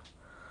another,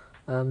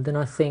 then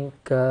I think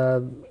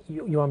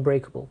you're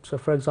unbreakable. So,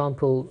 for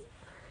example,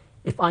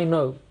 if I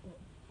know,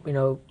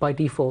 by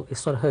default,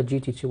 it's not her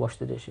duty to wash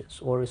the dishes,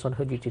 or it's not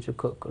her duty to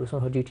cook, or it's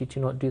not her duty to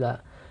not do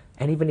that,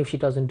 and even if she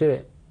doesn't do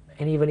it,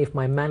 and even if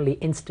my manly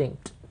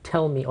instinct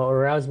tell me or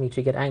arouse me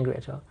to get angry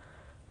at her,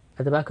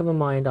 at the back of my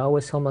mind, I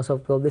always tell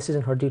myself, well, this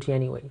isn't her duty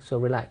anyway, so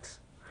relax.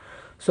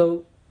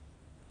 So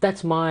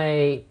that's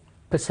my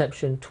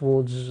perception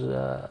towards,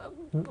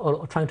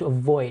 or trying to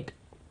avoid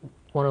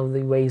one of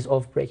the ways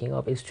of breaking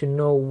up is to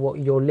know what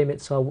your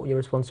limits are, what your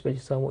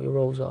responsibilities are, what your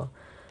roles are,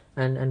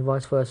 and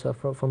vice versa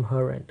from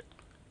her end.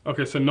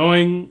 Okay, so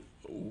knowing,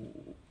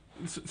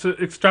 so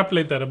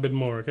extrapolate that a bit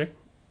more, okay?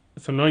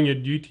 So knowing your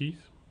duties,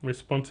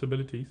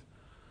 responsibilities.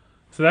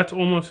 So that's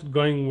almost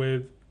going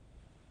with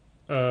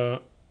a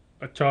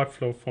chart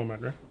flow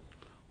format, right?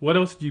 What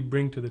else do you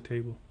bring to the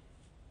table?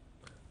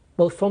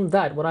 Well, from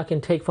that, what I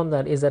can take from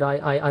that is that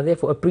I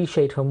therefore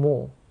appreciate her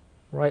more,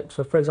 right?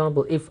 So, for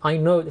example, if I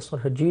know it's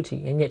not her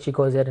duty and yet she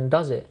goes ahead and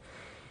does it,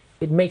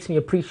 it makes me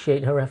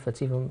appreciate her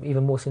efforts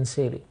even more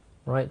sincerely,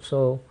 right?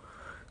 So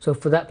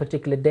for that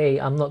particular day,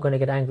 I'm not going to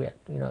get angry at,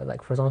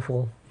 like, for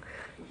example,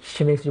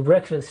 she makes you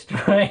breakfast,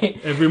 right?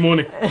 Every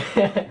morning.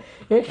 Yeah,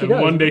 she And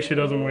does. one day she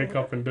doesn't wake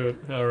up and do it.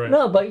 All right.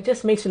 No, but it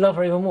just makes you love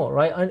her even more,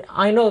 right? And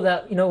I know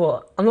that,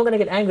 I'm not going to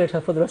get angry at her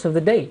for the rest of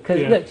the day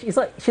because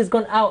look, she's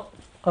gone out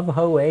of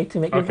her way to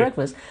make me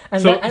breakfast.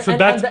 And so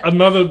that's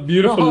another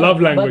beautiful love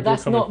language. But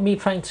that's not me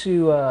trying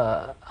to.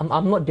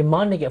 I'm not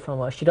demanding it from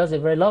her. She does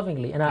it very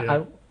lovingly, and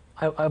I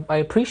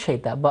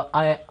appreciate that. But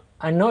I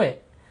know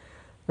it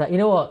that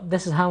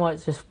this is how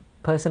much this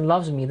person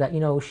loves me. That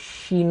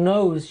she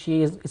knows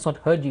it's not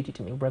her duty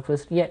to make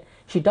breakfast, yet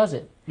she does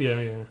it.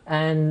 Yeah.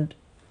 And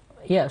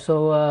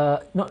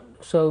so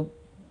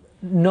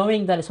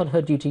knowing that it's not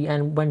her duty,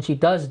 and when she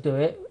does do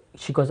it,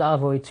 she goes out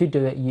of her way to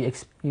do it, you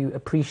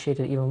appreciate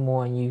it even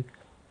more, and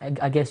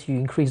I guess you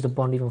increase the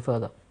bond even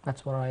further.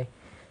 That's what I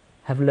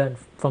have learned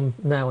from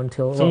now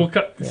until. So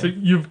so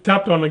you've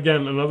tapped on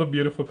again another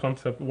beautiful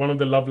concept, one of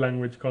the love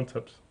language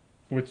concepts,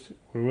 which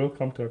we will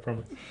come to, I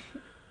promise.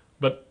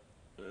 But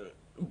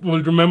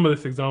we'll remember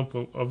this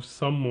example of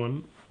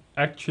someone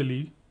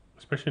actually,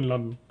 especially in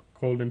London,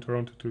 cold in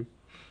Toronto too,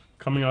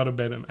 coming out of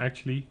bed and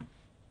actually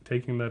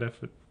taking that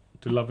effort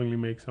to lovingly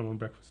make someone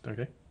breakfast.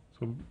 Okay,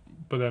 so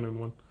put that in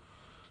one.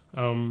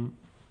 I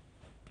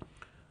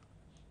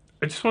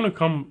just want to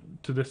come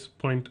to this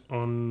point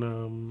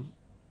on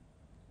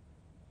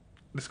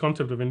this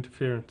concept of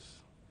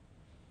interference.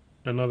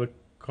 Another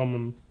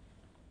common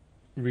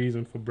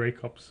reason for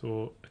breakups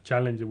or a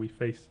challenge that we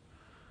face.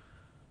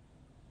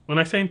 When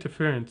I say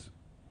interference,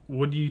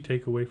 what do you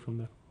take away from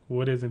that?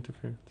 What is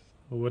interference?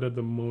 Or what are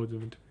the modes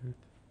of interference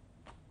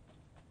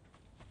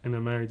in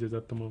our marriages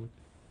at the moment?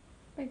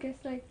 I guess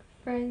like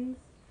friends,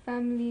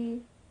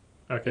 family.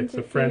 Okay,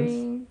 so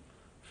friends,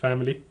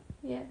 family.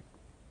 Yeah.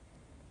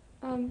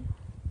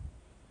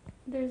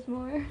 There's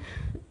more.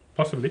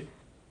 Possibly.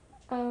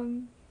 I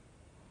don't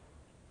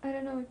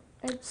know.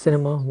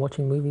 Cinema,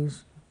 watching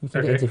movies. You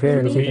can Okay. interfere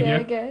in Media, Media?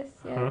 I guess.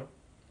 Yeah. Uh-huh.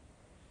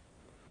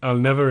 I'll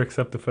never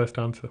accept the first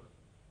answer.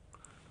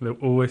 They'll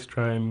always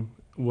try and,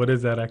 what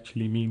does that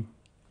actually mean?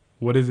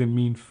 What does it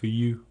mean for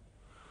you?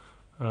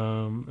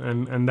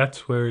 And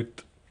that's where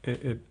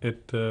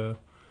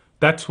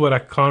that's what I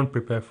can't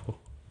prepare for.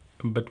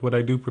 But what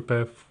I do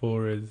prepare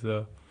for is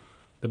the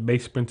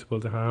base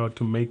principles of how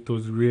to make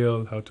those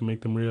real, how to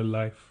make them real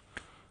life,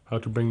 how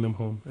to bring them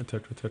home,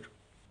 etc., etc.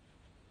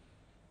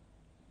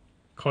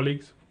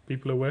 Colleagues,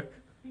 people at work.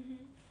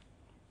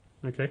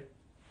 Mm-hmm. Okay.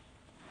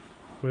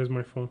 Where's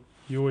my phone?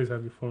 You always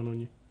have your phone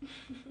on you.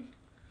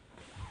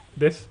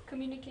 This?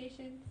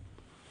 Communication.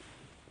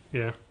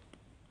 Yeah.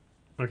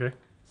 Okay.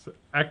 So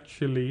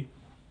actually,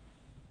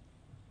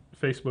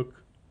 Facebook,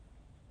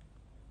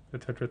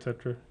 etc.,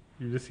 etc.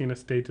 You've just seen a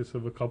status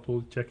of a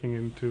couple checking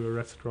into a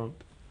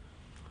restaurant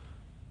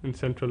in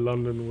central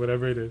London,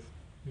 whatever it is,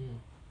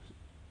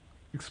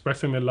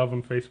 expressing their love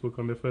on Facebook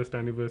on their first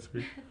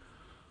anniversary.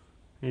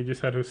 You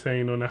just had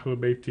Hussein on Ahlul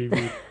Bayt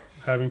TV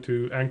having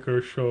to anchor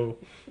a show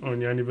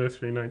on your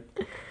anniversary night.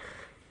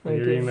 And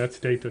you're reading that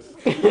status.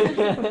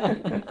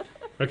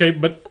 Okay,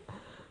 but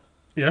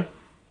yeah.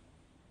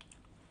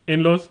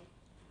 In-laws,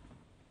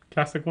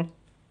 classic one.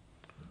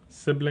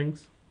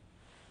 Siblings.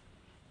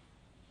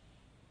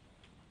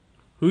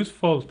 Whose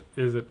fault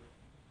is it?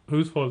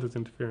 Whose fault is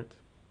interference?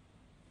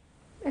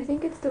 I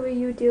think it's the way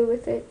you deal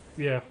with it.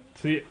 Yeah,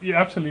 so you're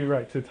absolutely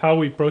right. So it's how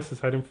we process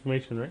that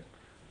information, right?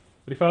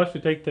 But if I was to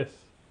take this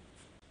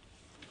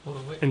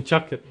and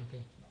chuck it,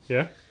 Okay.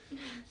 yeah?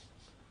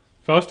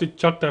 If I was to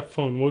chuck that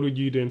phone, what would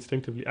you do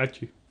instinctively at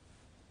you?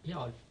 Yeah,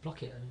 I'll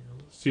block it.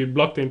 So you'd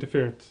block the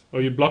interference,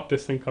 or you'd block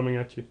this thing coming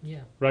at you,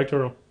 Yeah. right or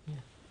wrong? Yeah.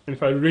 And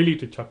if I really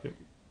to chuck it,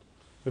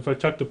 if I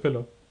chuck the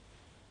pillow,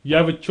 you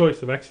have a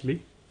choice of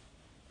actually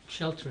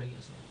Sheltering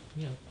yourself.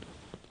 Yeah.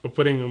 or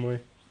putting them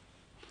away.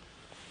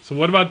 So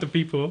what about the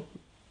people?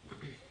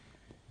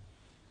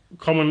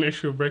 Common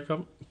issue of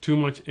breakup: too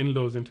much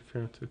in-laws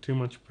interference, or too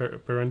much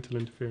parental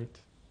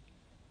interference.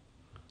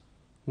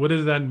 What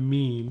does that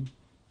mean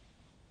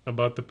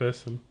about the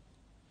person,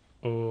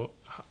 or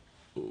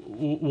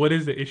what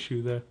is the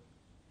issue there?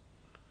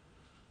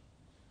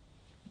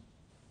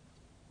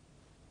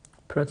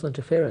 Parental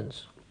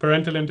interference.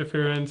 Parental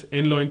interference,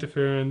 in-law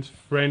interference,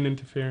 friend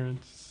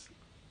interference,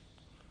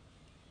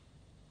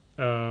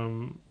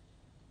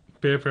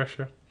 peer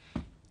pressure.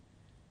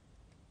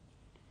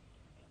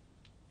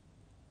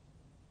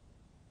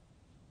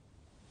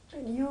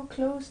 You're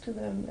close to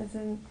them, as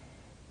in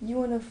you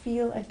want to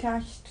feel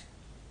attached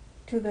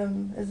to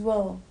them as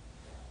well,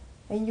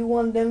 and you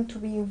want them to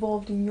be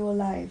involved in your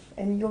life,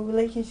 and your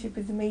relationship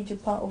is a major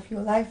part of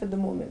your life at the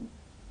moment.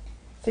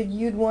 So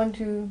you'd want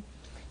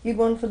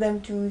for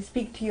them to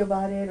speak to you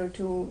about it, or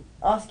to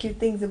ask you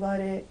things about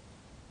it,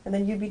 and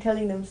then you'd be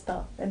telling them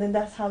stuff, and then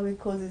that's how it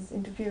causes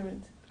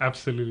interference.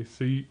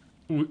 Absolutely.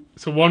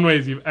 So one way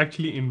is you've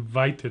actually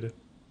invited it.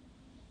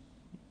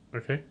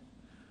 Okay?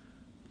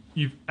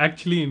 You've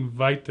actually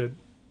invited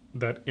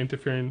that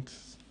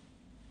interference,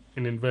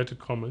 in inverted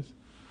commas,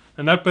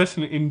 and that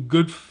person in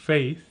good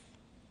faith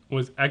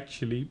was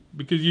actually,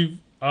 because you've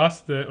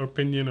asked their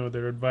opinion or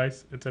their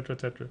advice, etc.,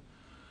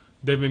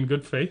 they've in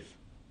good faith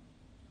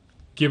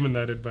given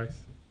that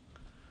advice.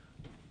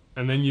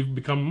 And then you've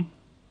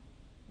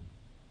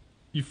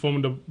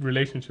formed a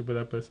relationship with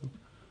that person.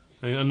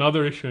 And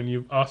another issue, and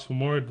you've asked for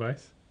more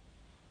advice,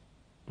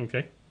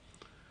 okay?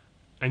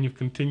 And you've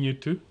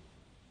continued to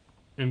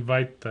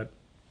invite that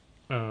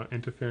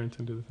interference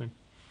into the thing.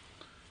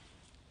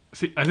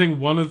 See, I think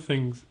one of the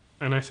things,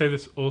 and I say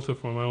this also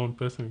from my own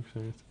personal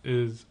experience,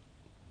 is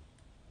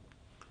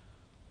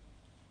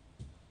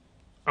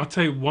I'd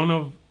say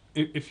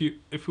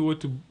if we were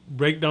to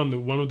break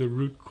down one of the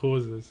root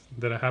causes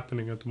that are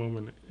happening at the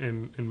moment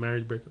in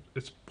marriage breakups,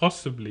 it's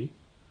possibly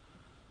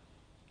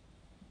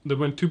that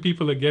when two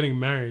people are getting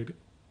married,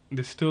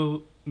 they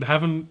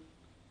haven't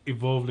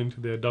evolved into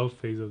the adult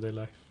phase of their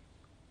life.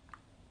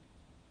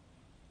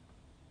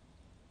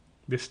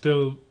 They're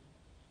still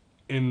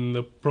in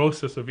the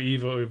process of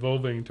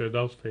evolving into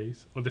adult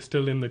phase, or they're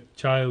still in the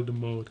child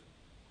mode.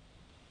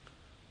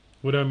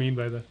 What do I mean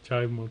by that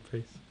child mode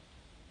phase?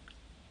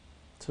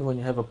 So when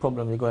you have a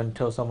problem, you go and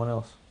tell someone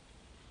else.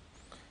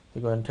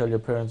 You go and tell your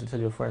parents, you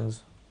tell your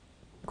friends.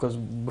 Because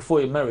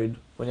before you're married,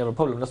 when you have a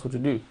problem, that's what you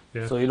do.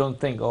 Yeah. So you don't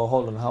think, oh,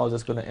 hold on, how is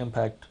this going to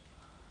impact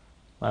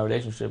my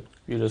relationship?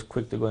 You're just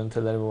quick to go and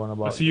tell everyone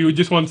about So you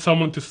just want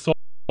someone to solve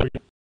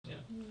it.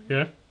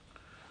 Yeah?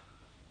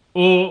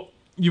 Or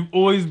you've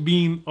always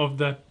been of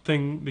that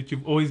thing that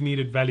you've always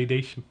needed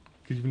validation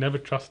because you've never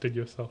trusted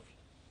yourself.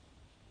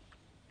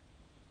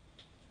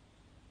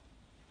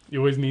 You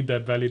always need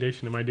that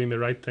validation. Am I doing the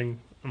right thing?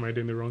 Am I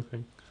doing the wrong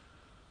thing?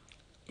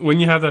 When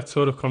you have that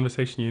sort of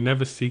conversation, you're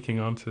never seeking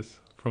answers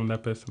from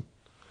that person.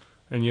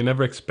 And you're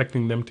never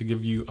expecting them to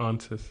give you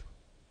answers.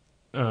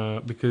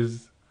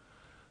 Because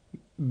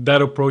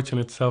that approach in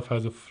itself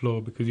has a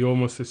flaw, because you're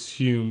almost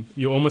assuming,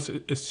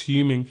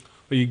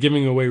 or you're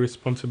giving away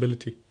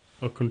responsibility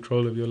or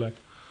control of your life.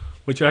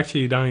 What you're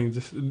actually doing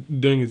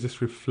is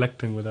just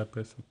reflecting with that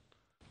person.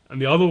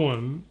 And the other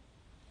one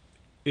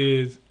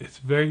is, it's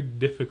very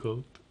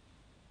difficult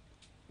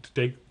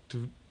to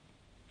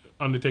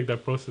undertake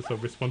that process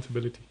of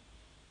responsibility,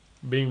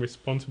 being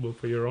responsible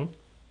for your own.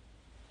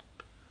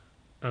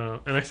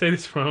 And I say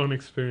this from my own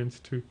experience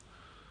too,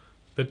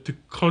 that to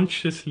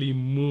consciously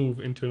move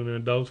into an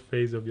adult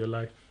phase of your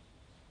life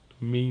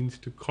means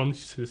to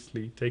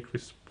consciously take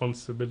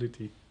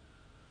responsibility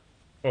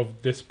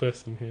of this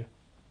person here.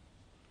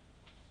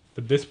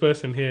 That this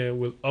person here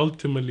will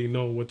ultimately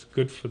know what's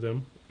good for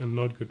them and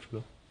not good for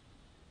them.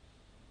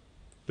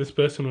 This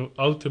person will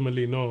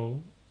ultimately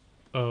know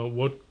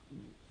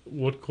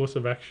what course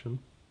of action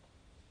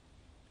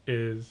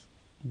is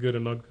good or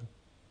not good.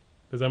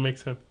 Does that make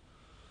sense?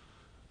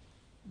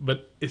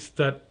 But it's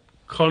that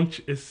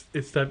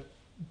it's that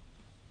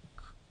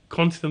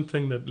constant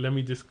thing that let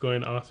me just go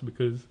and ask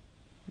because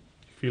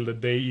you feel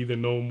that they either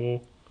know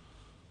more,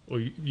 or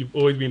you've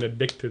always been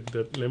addicted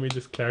that let me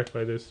just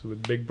clarify this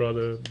with big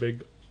brother,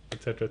 big,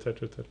 etc.,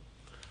 etc., etc.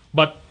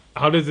 But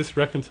how does this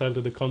reconcile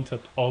to the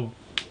concept of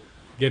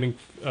getting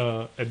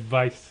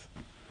advice?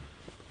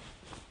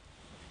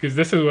 Because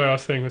this is where I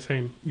was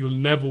saying, you'll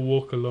never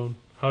walk alone.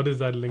 How does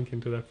that link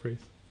into that phrase?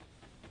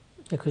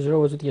 Because you're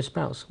always with your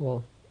spouse.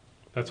 Well,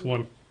 that's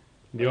one.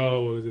 You're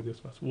always with your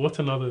spouse. What's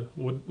another?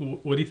 What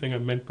do you think I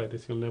meant by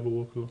this? You'll never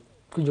walk alone.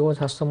 Because you always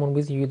have someone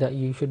with you that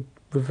you should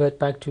revert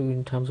back to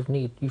in times of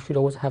need. You should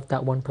always have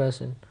that one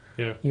person.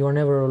 Yeah. You are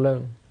never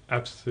alone.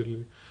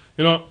 Absolutely.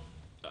 You know,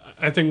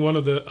 I think one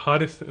of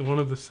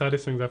the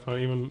saddest things I found,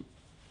 even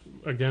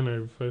again I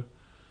refer,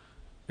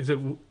 is that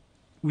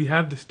we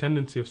have this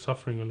tendency of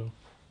suffering alone.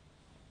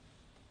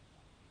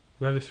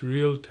 We have this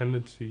real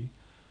tendency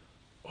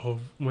of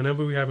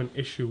whenever we have an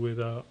issue with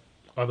our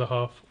other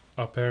half,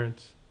 our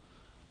parents,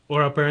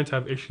 or our parents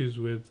have issues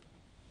with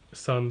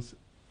sons,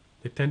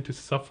 they tend to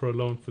suffer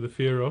alone for the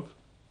fear of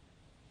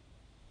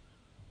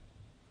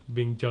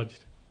being judged.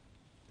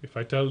 If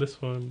I tell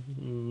this one,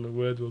 the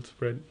word will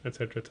spread,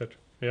 etc., etc.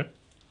 Yeah.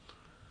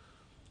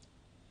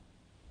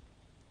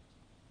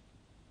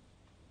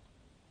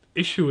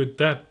 Issue with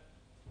that,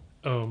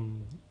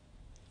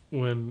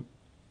 when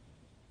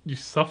you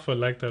suffer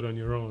like that on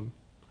your own,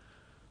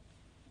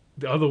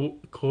 the other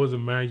cause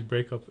of marriage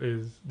breakup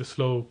is the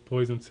slow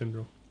poison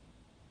syndrome.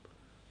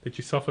 That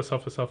you suffer,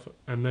 suffer, suffer,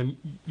 and then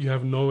you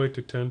have nowhere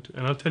to turn to.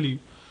 And I'll tell you,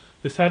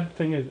 the sad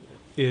thing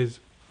is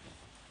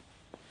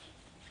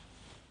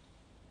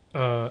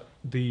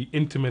the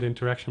intimate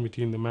interaction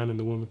between the man and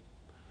the woman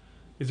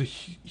is a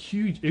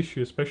huge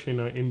issue, especially in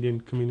our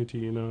Indian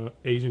community, in our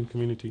Asian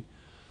community.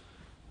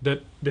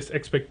 That this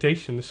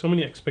expectation, there's so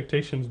many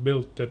expectations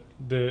built that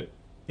the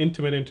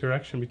intimate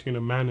interaction between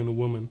a man and a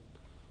woman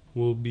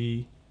will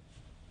be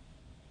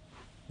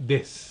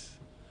this,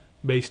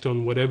 based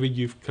on whatever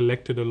you've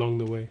collected along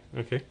the way,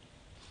 okay?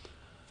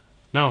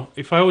 Now,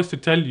 if I was to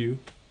tell you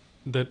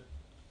that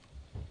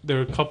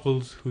there are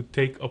couples who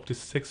take up to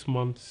 6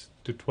 months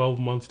to 12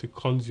 months to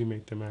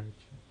consummate their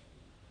marriage,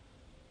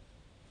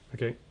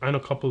 okay? I know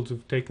couples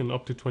who've taken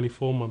up to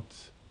 24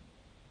 months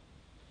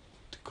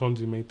to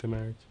consummate their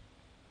marriage,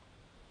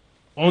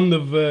 on the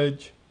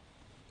verge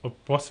of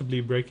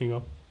possibly breaking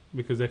up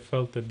because they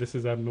felt that this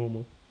is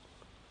abnormal.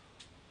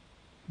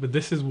 But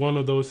this is one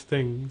of those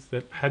things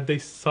that had they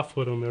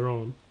suffered on their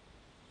own,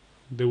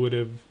 they would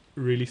have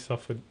really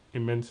suffered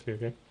immensely,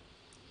 okay?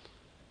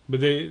 But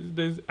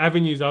there's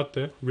avenues out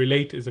there.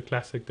 Relate is a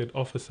classic that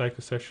offers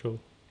psychosexual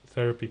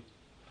therapy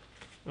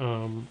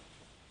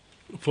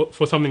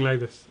for something like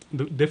this,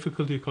 the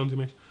difficulty of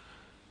consummation.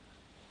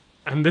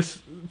 And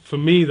this, for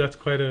me, that's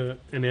quite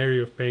an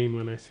area of pain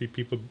when I see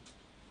people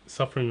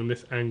suffering on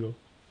this angle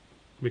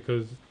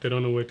because they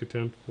don't know where to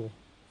turn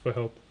for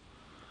help.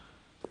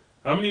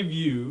 How many of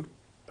you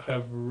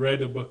have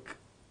read a book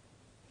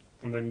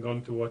and then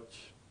gone to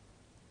watch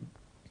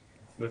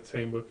that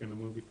same book in the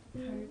movie?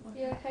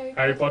 Yeah,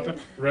 Harry Potter?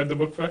 Read the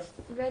book first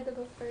Read the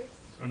book first.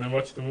 and then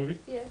watched the movie?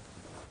 Yes.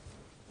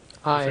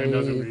 Hussein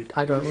doesn't read.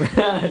 I don't.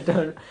 I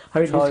don't. I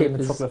read Charlie and the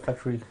newspapers. Chocolate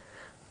Factory.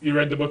 You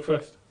read the book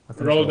first? I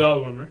think Roald so.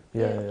 Dahl one, right?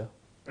 Yeah, yeah,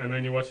 yeah. And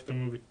then you watched the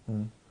movie.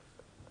 Mm.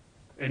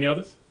 Any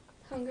others?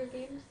 Hunger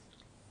Games.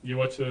 You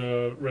watched, I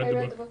read the read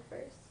book? the book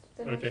first,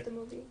 then Okay. watched the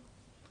movie.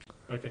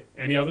 Okay.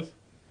 Any others?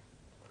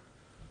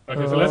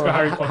 Okay, so let's go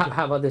Harry Potter.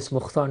 How about this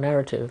Mukhtar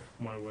narrative?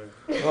 My word.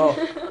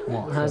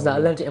 Oh, How's that? I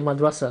learned it in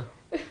madrasa.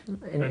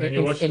 And then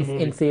you watched the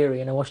movie? In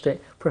theory, and I watched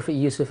it. Prophet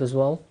Yusuf as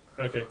well.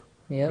 Okay.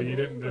 Yeah. But you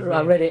didn't,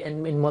 I read it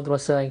in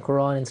madrasa, in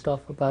Quran and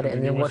stuff about it,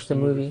 and then you watched the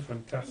movie.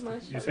 Fantastic.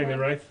 Mashallah. You're saying the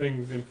right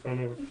things in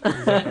front of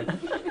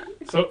exactly.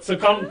 So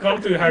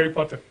come to Harry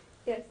Potter,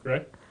 Yes.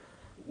 right?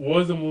 What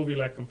was the movie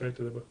like compared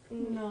to the book?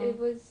 No. It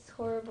was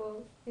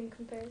horrible in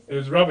comparison. It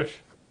was rubbish.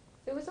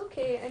 It was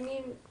okay. I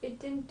mean, it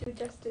didn't do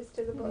justice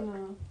to the book.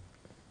 No.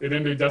 It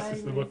didn't do justice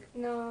to the agree. book.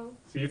 No,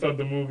 So you thought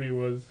the movie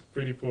was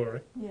pretty poor,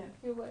 right? Yeah.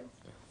 it was.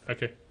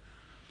 Okay.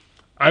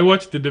 I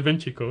watched the Da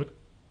Vinci Code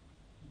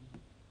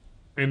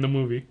in the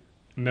movie,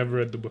 never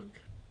read the book.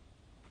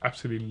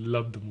 Absolutely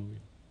loved the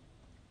movie.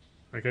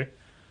 Okay?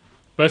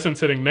 Person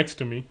sitting next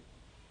to me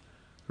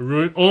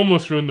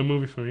almost ruined the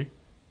movie for me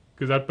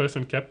because that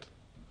person kept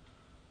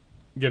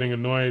getting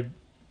annoyed,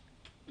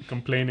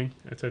 complaining,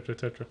 etc.,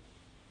 etc.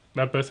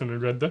 That person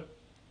had read the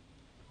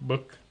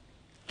book,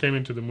 came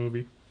into the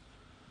movie,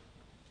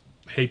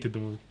 hated the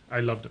movie.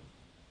 I loved it.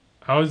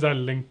 How is that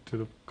linked to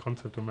the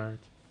concept of marriage?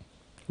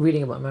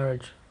 Reading about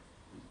marriage.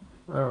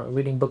 I don't know,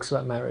 reading books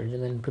about marriage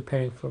and then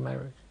preparing for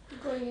marriage.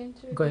 Going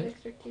into Go good ahead.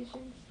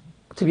 expectations.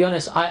 To be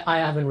honest, I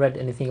haven't read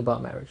anything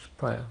about marriage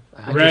prior.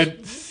 I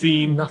Read,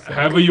 seen, nothing.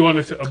 however you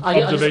want to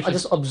I observation.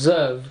 just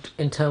observed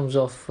in terms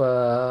of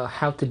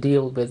how to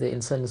deal with it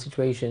in certain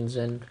situations,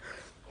 and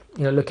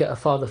look at a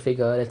father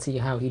figure. Let's see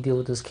how he deals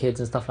with his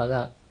kids and stuff like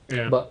that.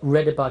 Yeah. But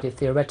read about it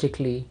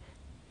theoretically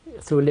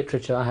through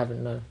literature, I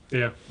haven't. No.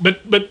 Yeah, but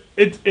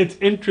it's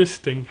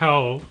interesting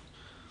how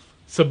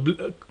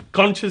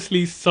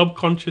consciously,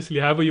 subconsciously,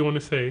 however you want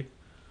to say,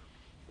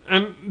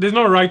 and there's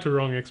no right or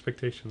wrong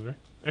expectations, right?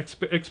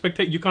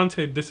 You can't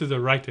say this is a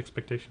right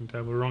expectation to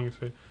have a wrong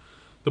expectation.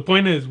 The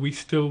point is, we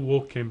still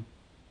walk in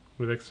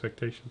with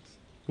expectations,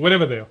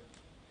 whatever they are.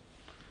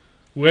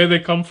 Where they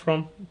come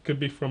from could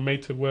be from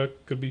mates at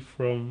work, could be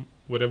from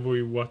whatever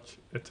we watch,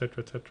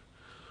 etc., etc.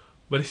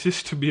 But it's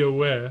just to be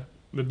aware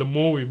that the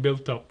more we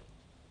built up,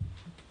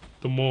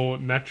 the more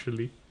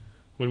naturally,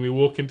 when we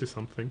walk into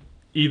something,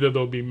 either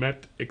they'll be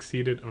met,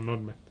 exceeded, or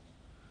not met.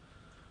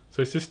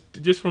 So it's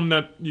just from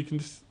that, you can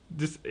just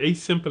a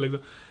simple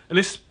example, and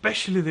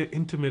especially the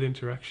intimate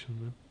interaction,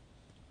 man.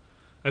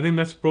 I think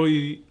that's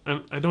probably,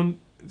 and I don't.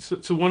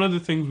 So one of the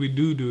things we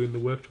do in the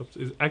workshops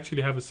is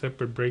actually have a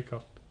separate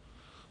breakout,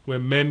 where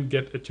men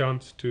get a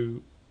chance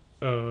to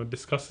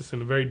discuss this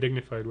in a very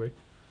dignified way,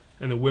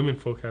 and the women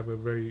folk have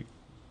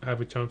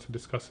a chance to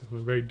discuss this in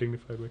a very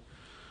dignified way.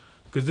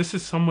 Because this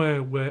is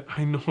somewhere where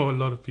I know a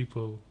lot of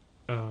people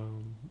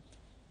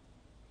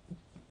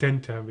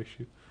tend to have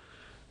issues,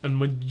 and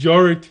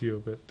majority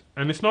of it,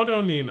 and it's not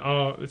only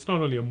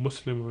a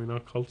Muslim or in our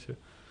culture,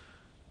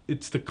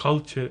 it's the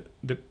culture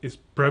that is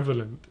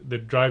prevalent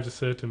that drives a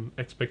certain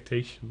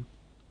expectation,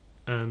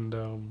 and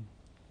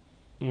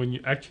when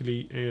you actually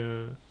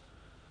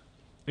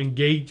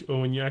engage, or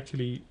when you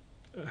actually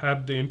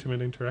have the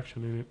intimate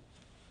interaction in it,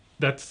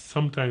 that's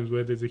sometimes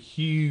where there's a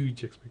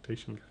huge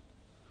expectation gap.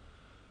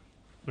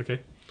 Okay,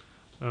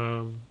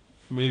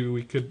 maybe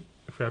we could,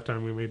 if we have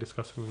time, we may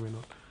discuss it, we may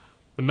not.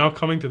 But now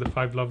coming to the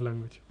 5 love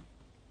language,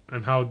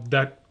 and how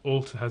that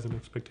also has an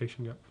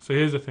expectation gap. So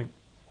here's the thing.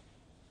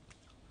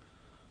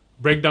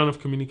 Breakdown of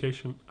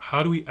communication.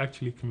 How do we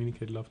actually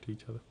communicate love to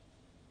each other?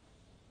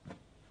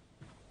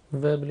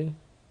 Verbally.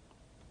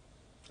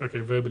 Okay,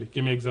 verbally.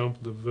 Give me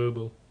examples of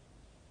verbal.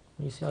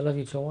 You say, I love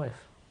you to your wife.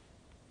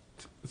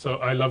 So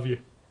I love you.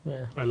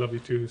 Yeah. I love you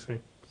too, Hussein.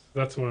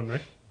 That's one,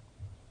 right?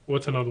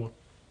 What's another one?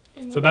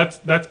 And So that's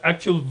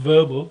actual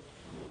verbal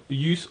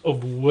use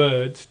of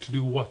words to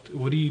do what?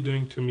 What are you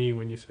doing to me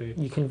when you say it?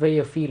 You convey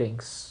your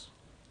feelings.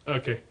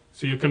 Okay,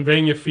 so you're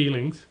conveying your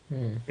feelings,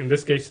 Mm. in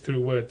this case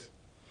through words.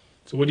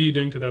 So what are you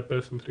doing to that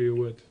person through your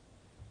words?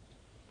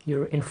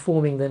 You're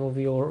informing them of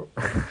your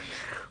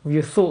of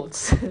your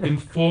thoughts.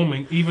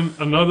 Informing, even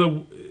another,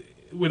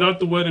 without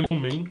the word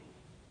informing,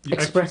 you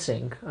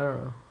Expressing. I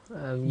don't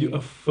know. you're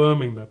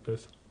affirming that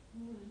person.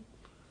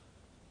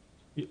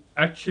 You're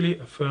actually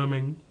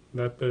affirming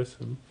that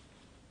person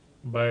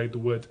by the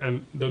words.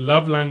 And the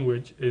love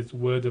language is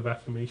words of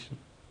affirmation.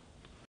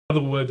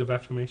 Other words of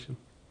affirmation.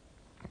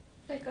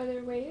 like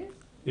other ways.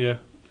 Yeah.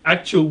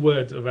 Actual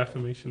words of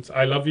affirmations.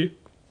 I love you.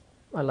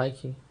 I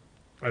like you.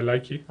 I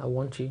like you. I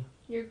want you.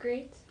 You're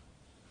great.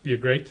 You're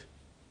great.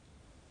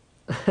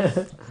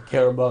 I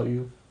care about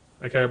you.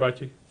 I care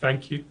about you.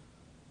 Thank you.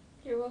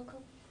 You're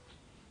welcome.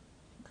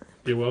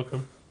 You're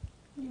welcome.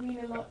 You mean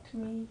a lot to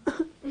me.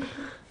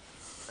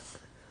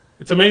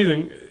 It's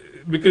amazing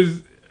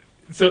because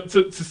so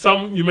to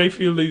some you may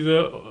feel these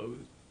are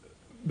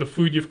the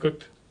food you've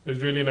cooked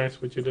is really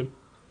nice what you did.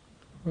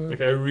 Mm.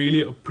 Like I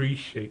really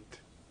appreciate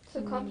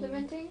So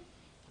complimenting.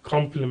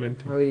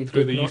 complimenting I really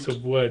through did the use not.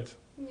 of words.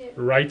 Yeah.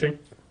 Writing.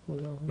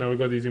 Well, Now we've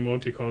got these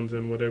emoticons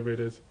and whatever it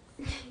is.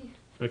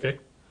 Okay.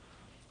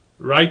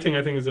 Writing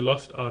I think is a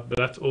lost art, but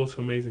that's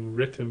also amazing.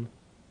 Written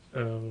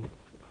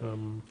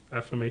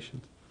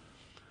affirmations.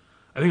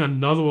 I think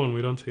another one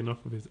we don't say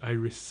enough of is I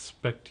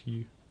respect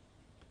you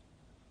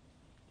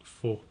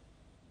for.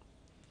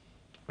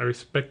 I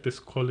respect this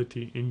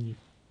quality in you.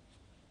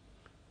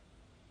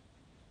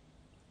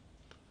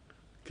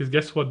 Because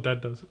guess what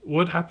that does?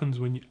 What happens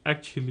when you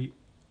actually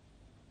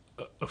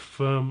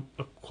affirm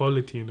a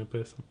quality in a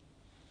person?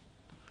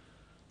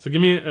 So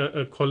give me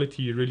a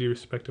quality you really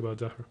respect about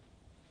Zahra.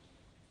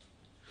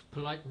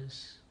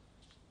 politeness.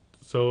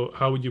 So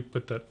how would you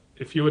put that?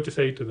 If you were to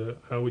say to her,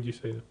 how would you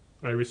say that?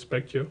 I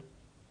respect you.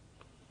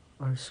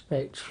 I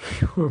respect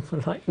your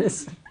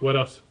politeness. What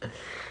else?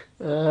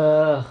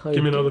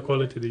 Give me another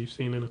quality that you've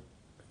seen in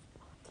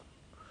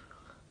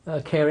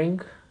her. Caring.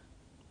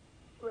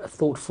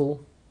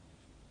 Thoughtful.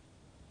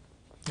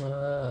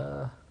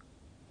 Uh,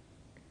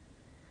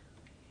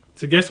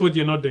 So guess what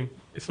you're not doing?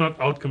 It's not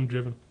outcome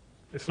driven.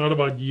 It's not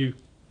about you.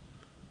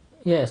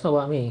 yeah, it's not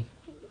about me.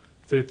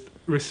 So it's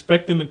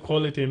respecting the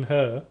quality in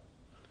her.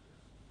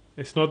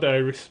 It's not that I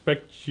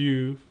respect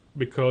you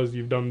because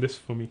you've done this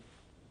for me.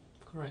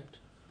 Correct.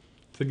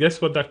 So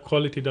guess what that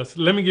quality does?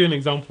 Let me give you an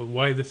example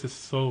why this is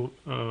so.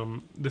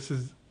 This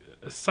is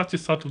such a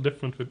subtle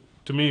difference.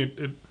 To me,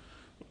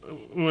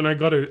 when I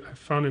got it, I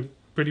found it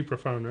pretty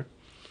profound. Right?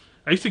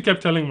 I used to keep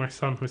telling my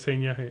son,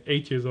 Hussein Yahya,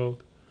 8 years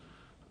old,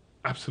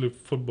 absolute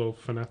football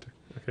fanatic.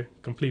 Okay,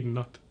 complete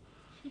nut.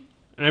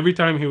 And every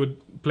time he would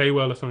play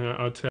well or something,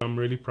 I would say, "I'm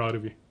really proud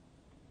of you."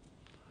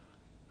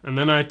 And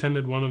then I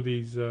attended one of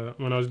these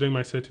when I was doing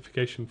my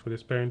certification for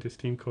this parent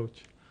esteem coach.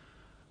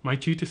 My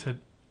tutor said,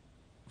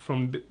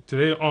 from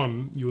today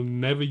on, you will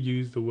never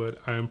use the word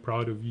 "I am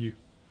proud of you."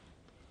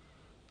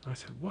 I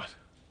said, "What?"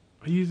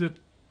 I use it.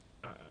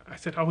 I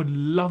said, "I would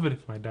love it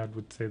if my dad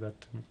would say that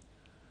to me.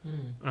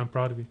 Mm. I'm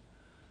proud of you."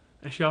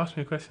 And she asked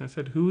me a question. I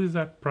said, "Who is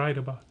that pride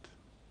about?"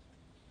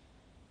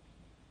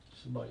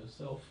 It's about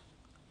yourself.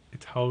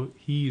 It's how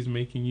he is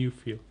making you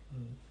feel.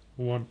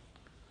 One.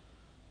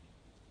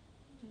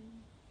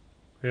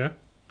 Yeah.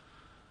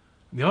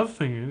 The other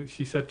thing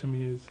she said to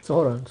me is, So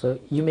hold on. So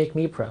you make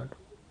me proud.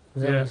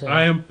 Is that what "Yeah, you're saying?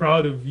 I am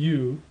proud of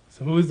you."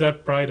 So who is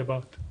that pride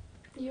about?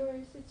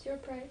 Yours. It's your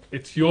pride.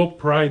 It's your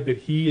pride that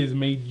he has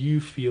made you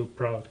feel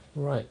proud.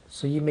 Right.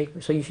 So you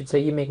make. So you should say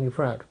you make me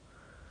proud.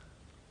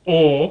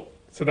 Or,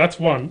 so that's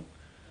one.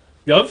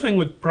 The other thing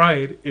with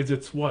pride is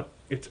it's what?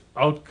 It's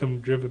outcome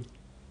driven.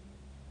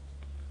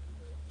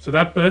 So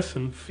that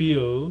person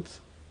feels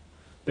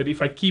that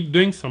if I keep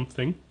doing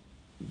something,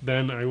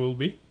 then I will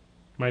be.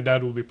 My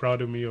dad will be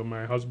proud of me, or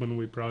my husband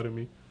will be proud of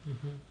me.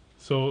 Mm-hmm.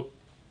 So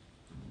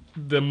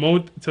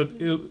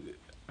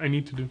I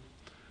need to do.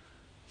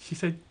 She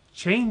said,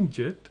 change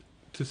it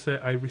to say,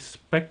 I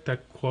respect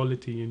that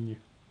quality in you.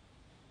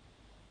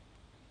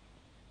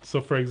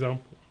 So for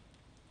example,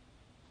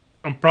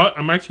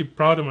 I'm actually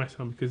proud of my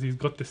son because he's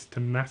got this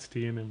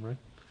tenacity in him, right?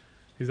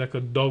 He's like a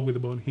dog with a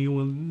bone. He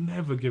will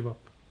never give up.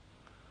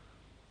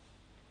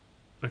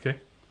 Okay?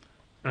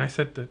 And I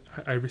said that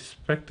I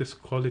respect this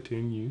quality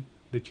in you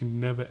that you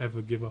never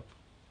ever give up.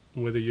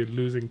 Whether you're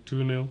losing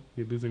 2-0,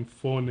 you're losing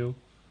 4-0,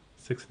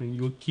 6-0,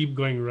 you'll keep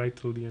going right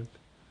till the end.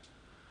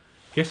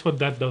 Guess what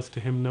that does to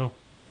him now?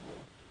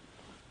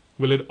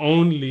 Will it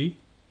only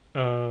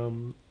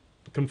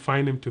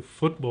confine him to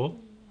football?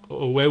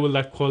 Or where will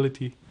that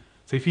quality...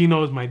 So if he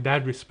knows my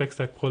dad respects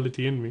that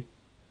quality in me,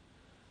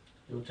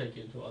 It will take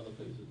you into other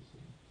places.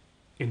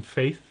 in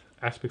faith,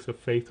 aspects of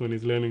faith when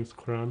he's learning his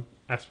Quran,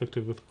 aspect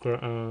of his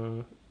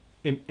Quran,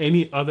 in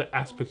any other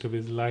aspect of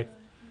his life,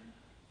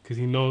 because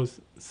he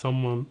knows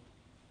someone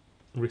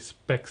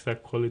respects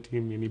that quality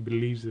in me and he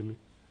believes in me.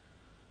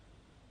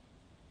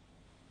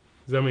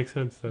 Does that make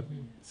sense? That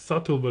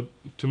subtle, but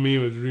to me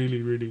was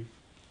really, really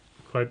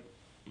quite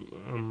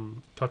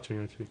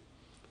touching actually.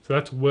 So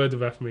that's words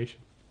of affirmation,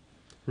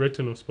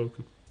 written or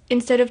spoken.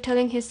 Instead of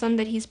telling his son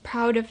that he's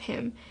proud of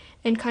him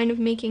and kind of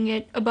making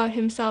it about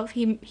himself,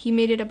 he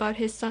made it about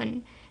his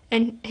son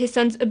and his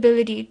son's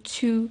ability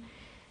to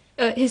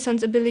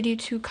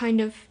kind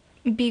of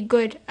be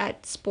good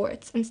at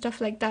sports and stuff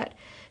like that.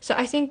 So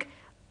I think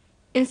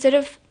instead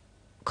of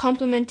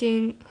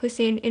complimenting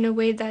Hussein in a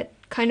way that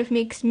kind of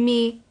makes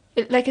me,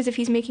 like as if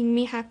he's making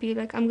me happy,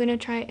 like I'm going to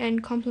try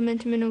and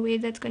compliment him in a way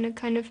that's going to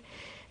kind of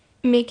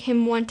make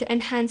him want to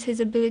enhance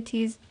his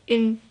abilities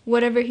in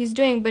whatever he's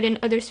doing, but in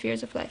other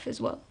spheres of life as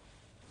well.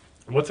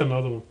 What's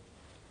another one?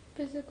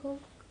 Physical.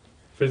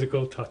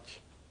 Physical touch.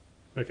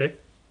 Okay?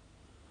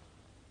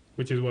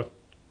 Which is what?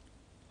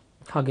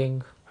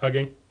 Hugging.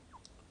 Hugging,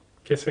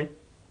 kissing.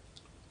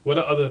 What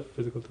are other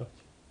physical touch?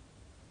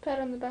 Pat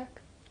on the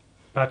back.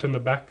 Pat on the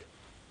back,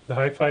 the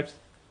high fives.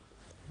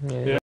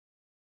 Yeah. Yeah.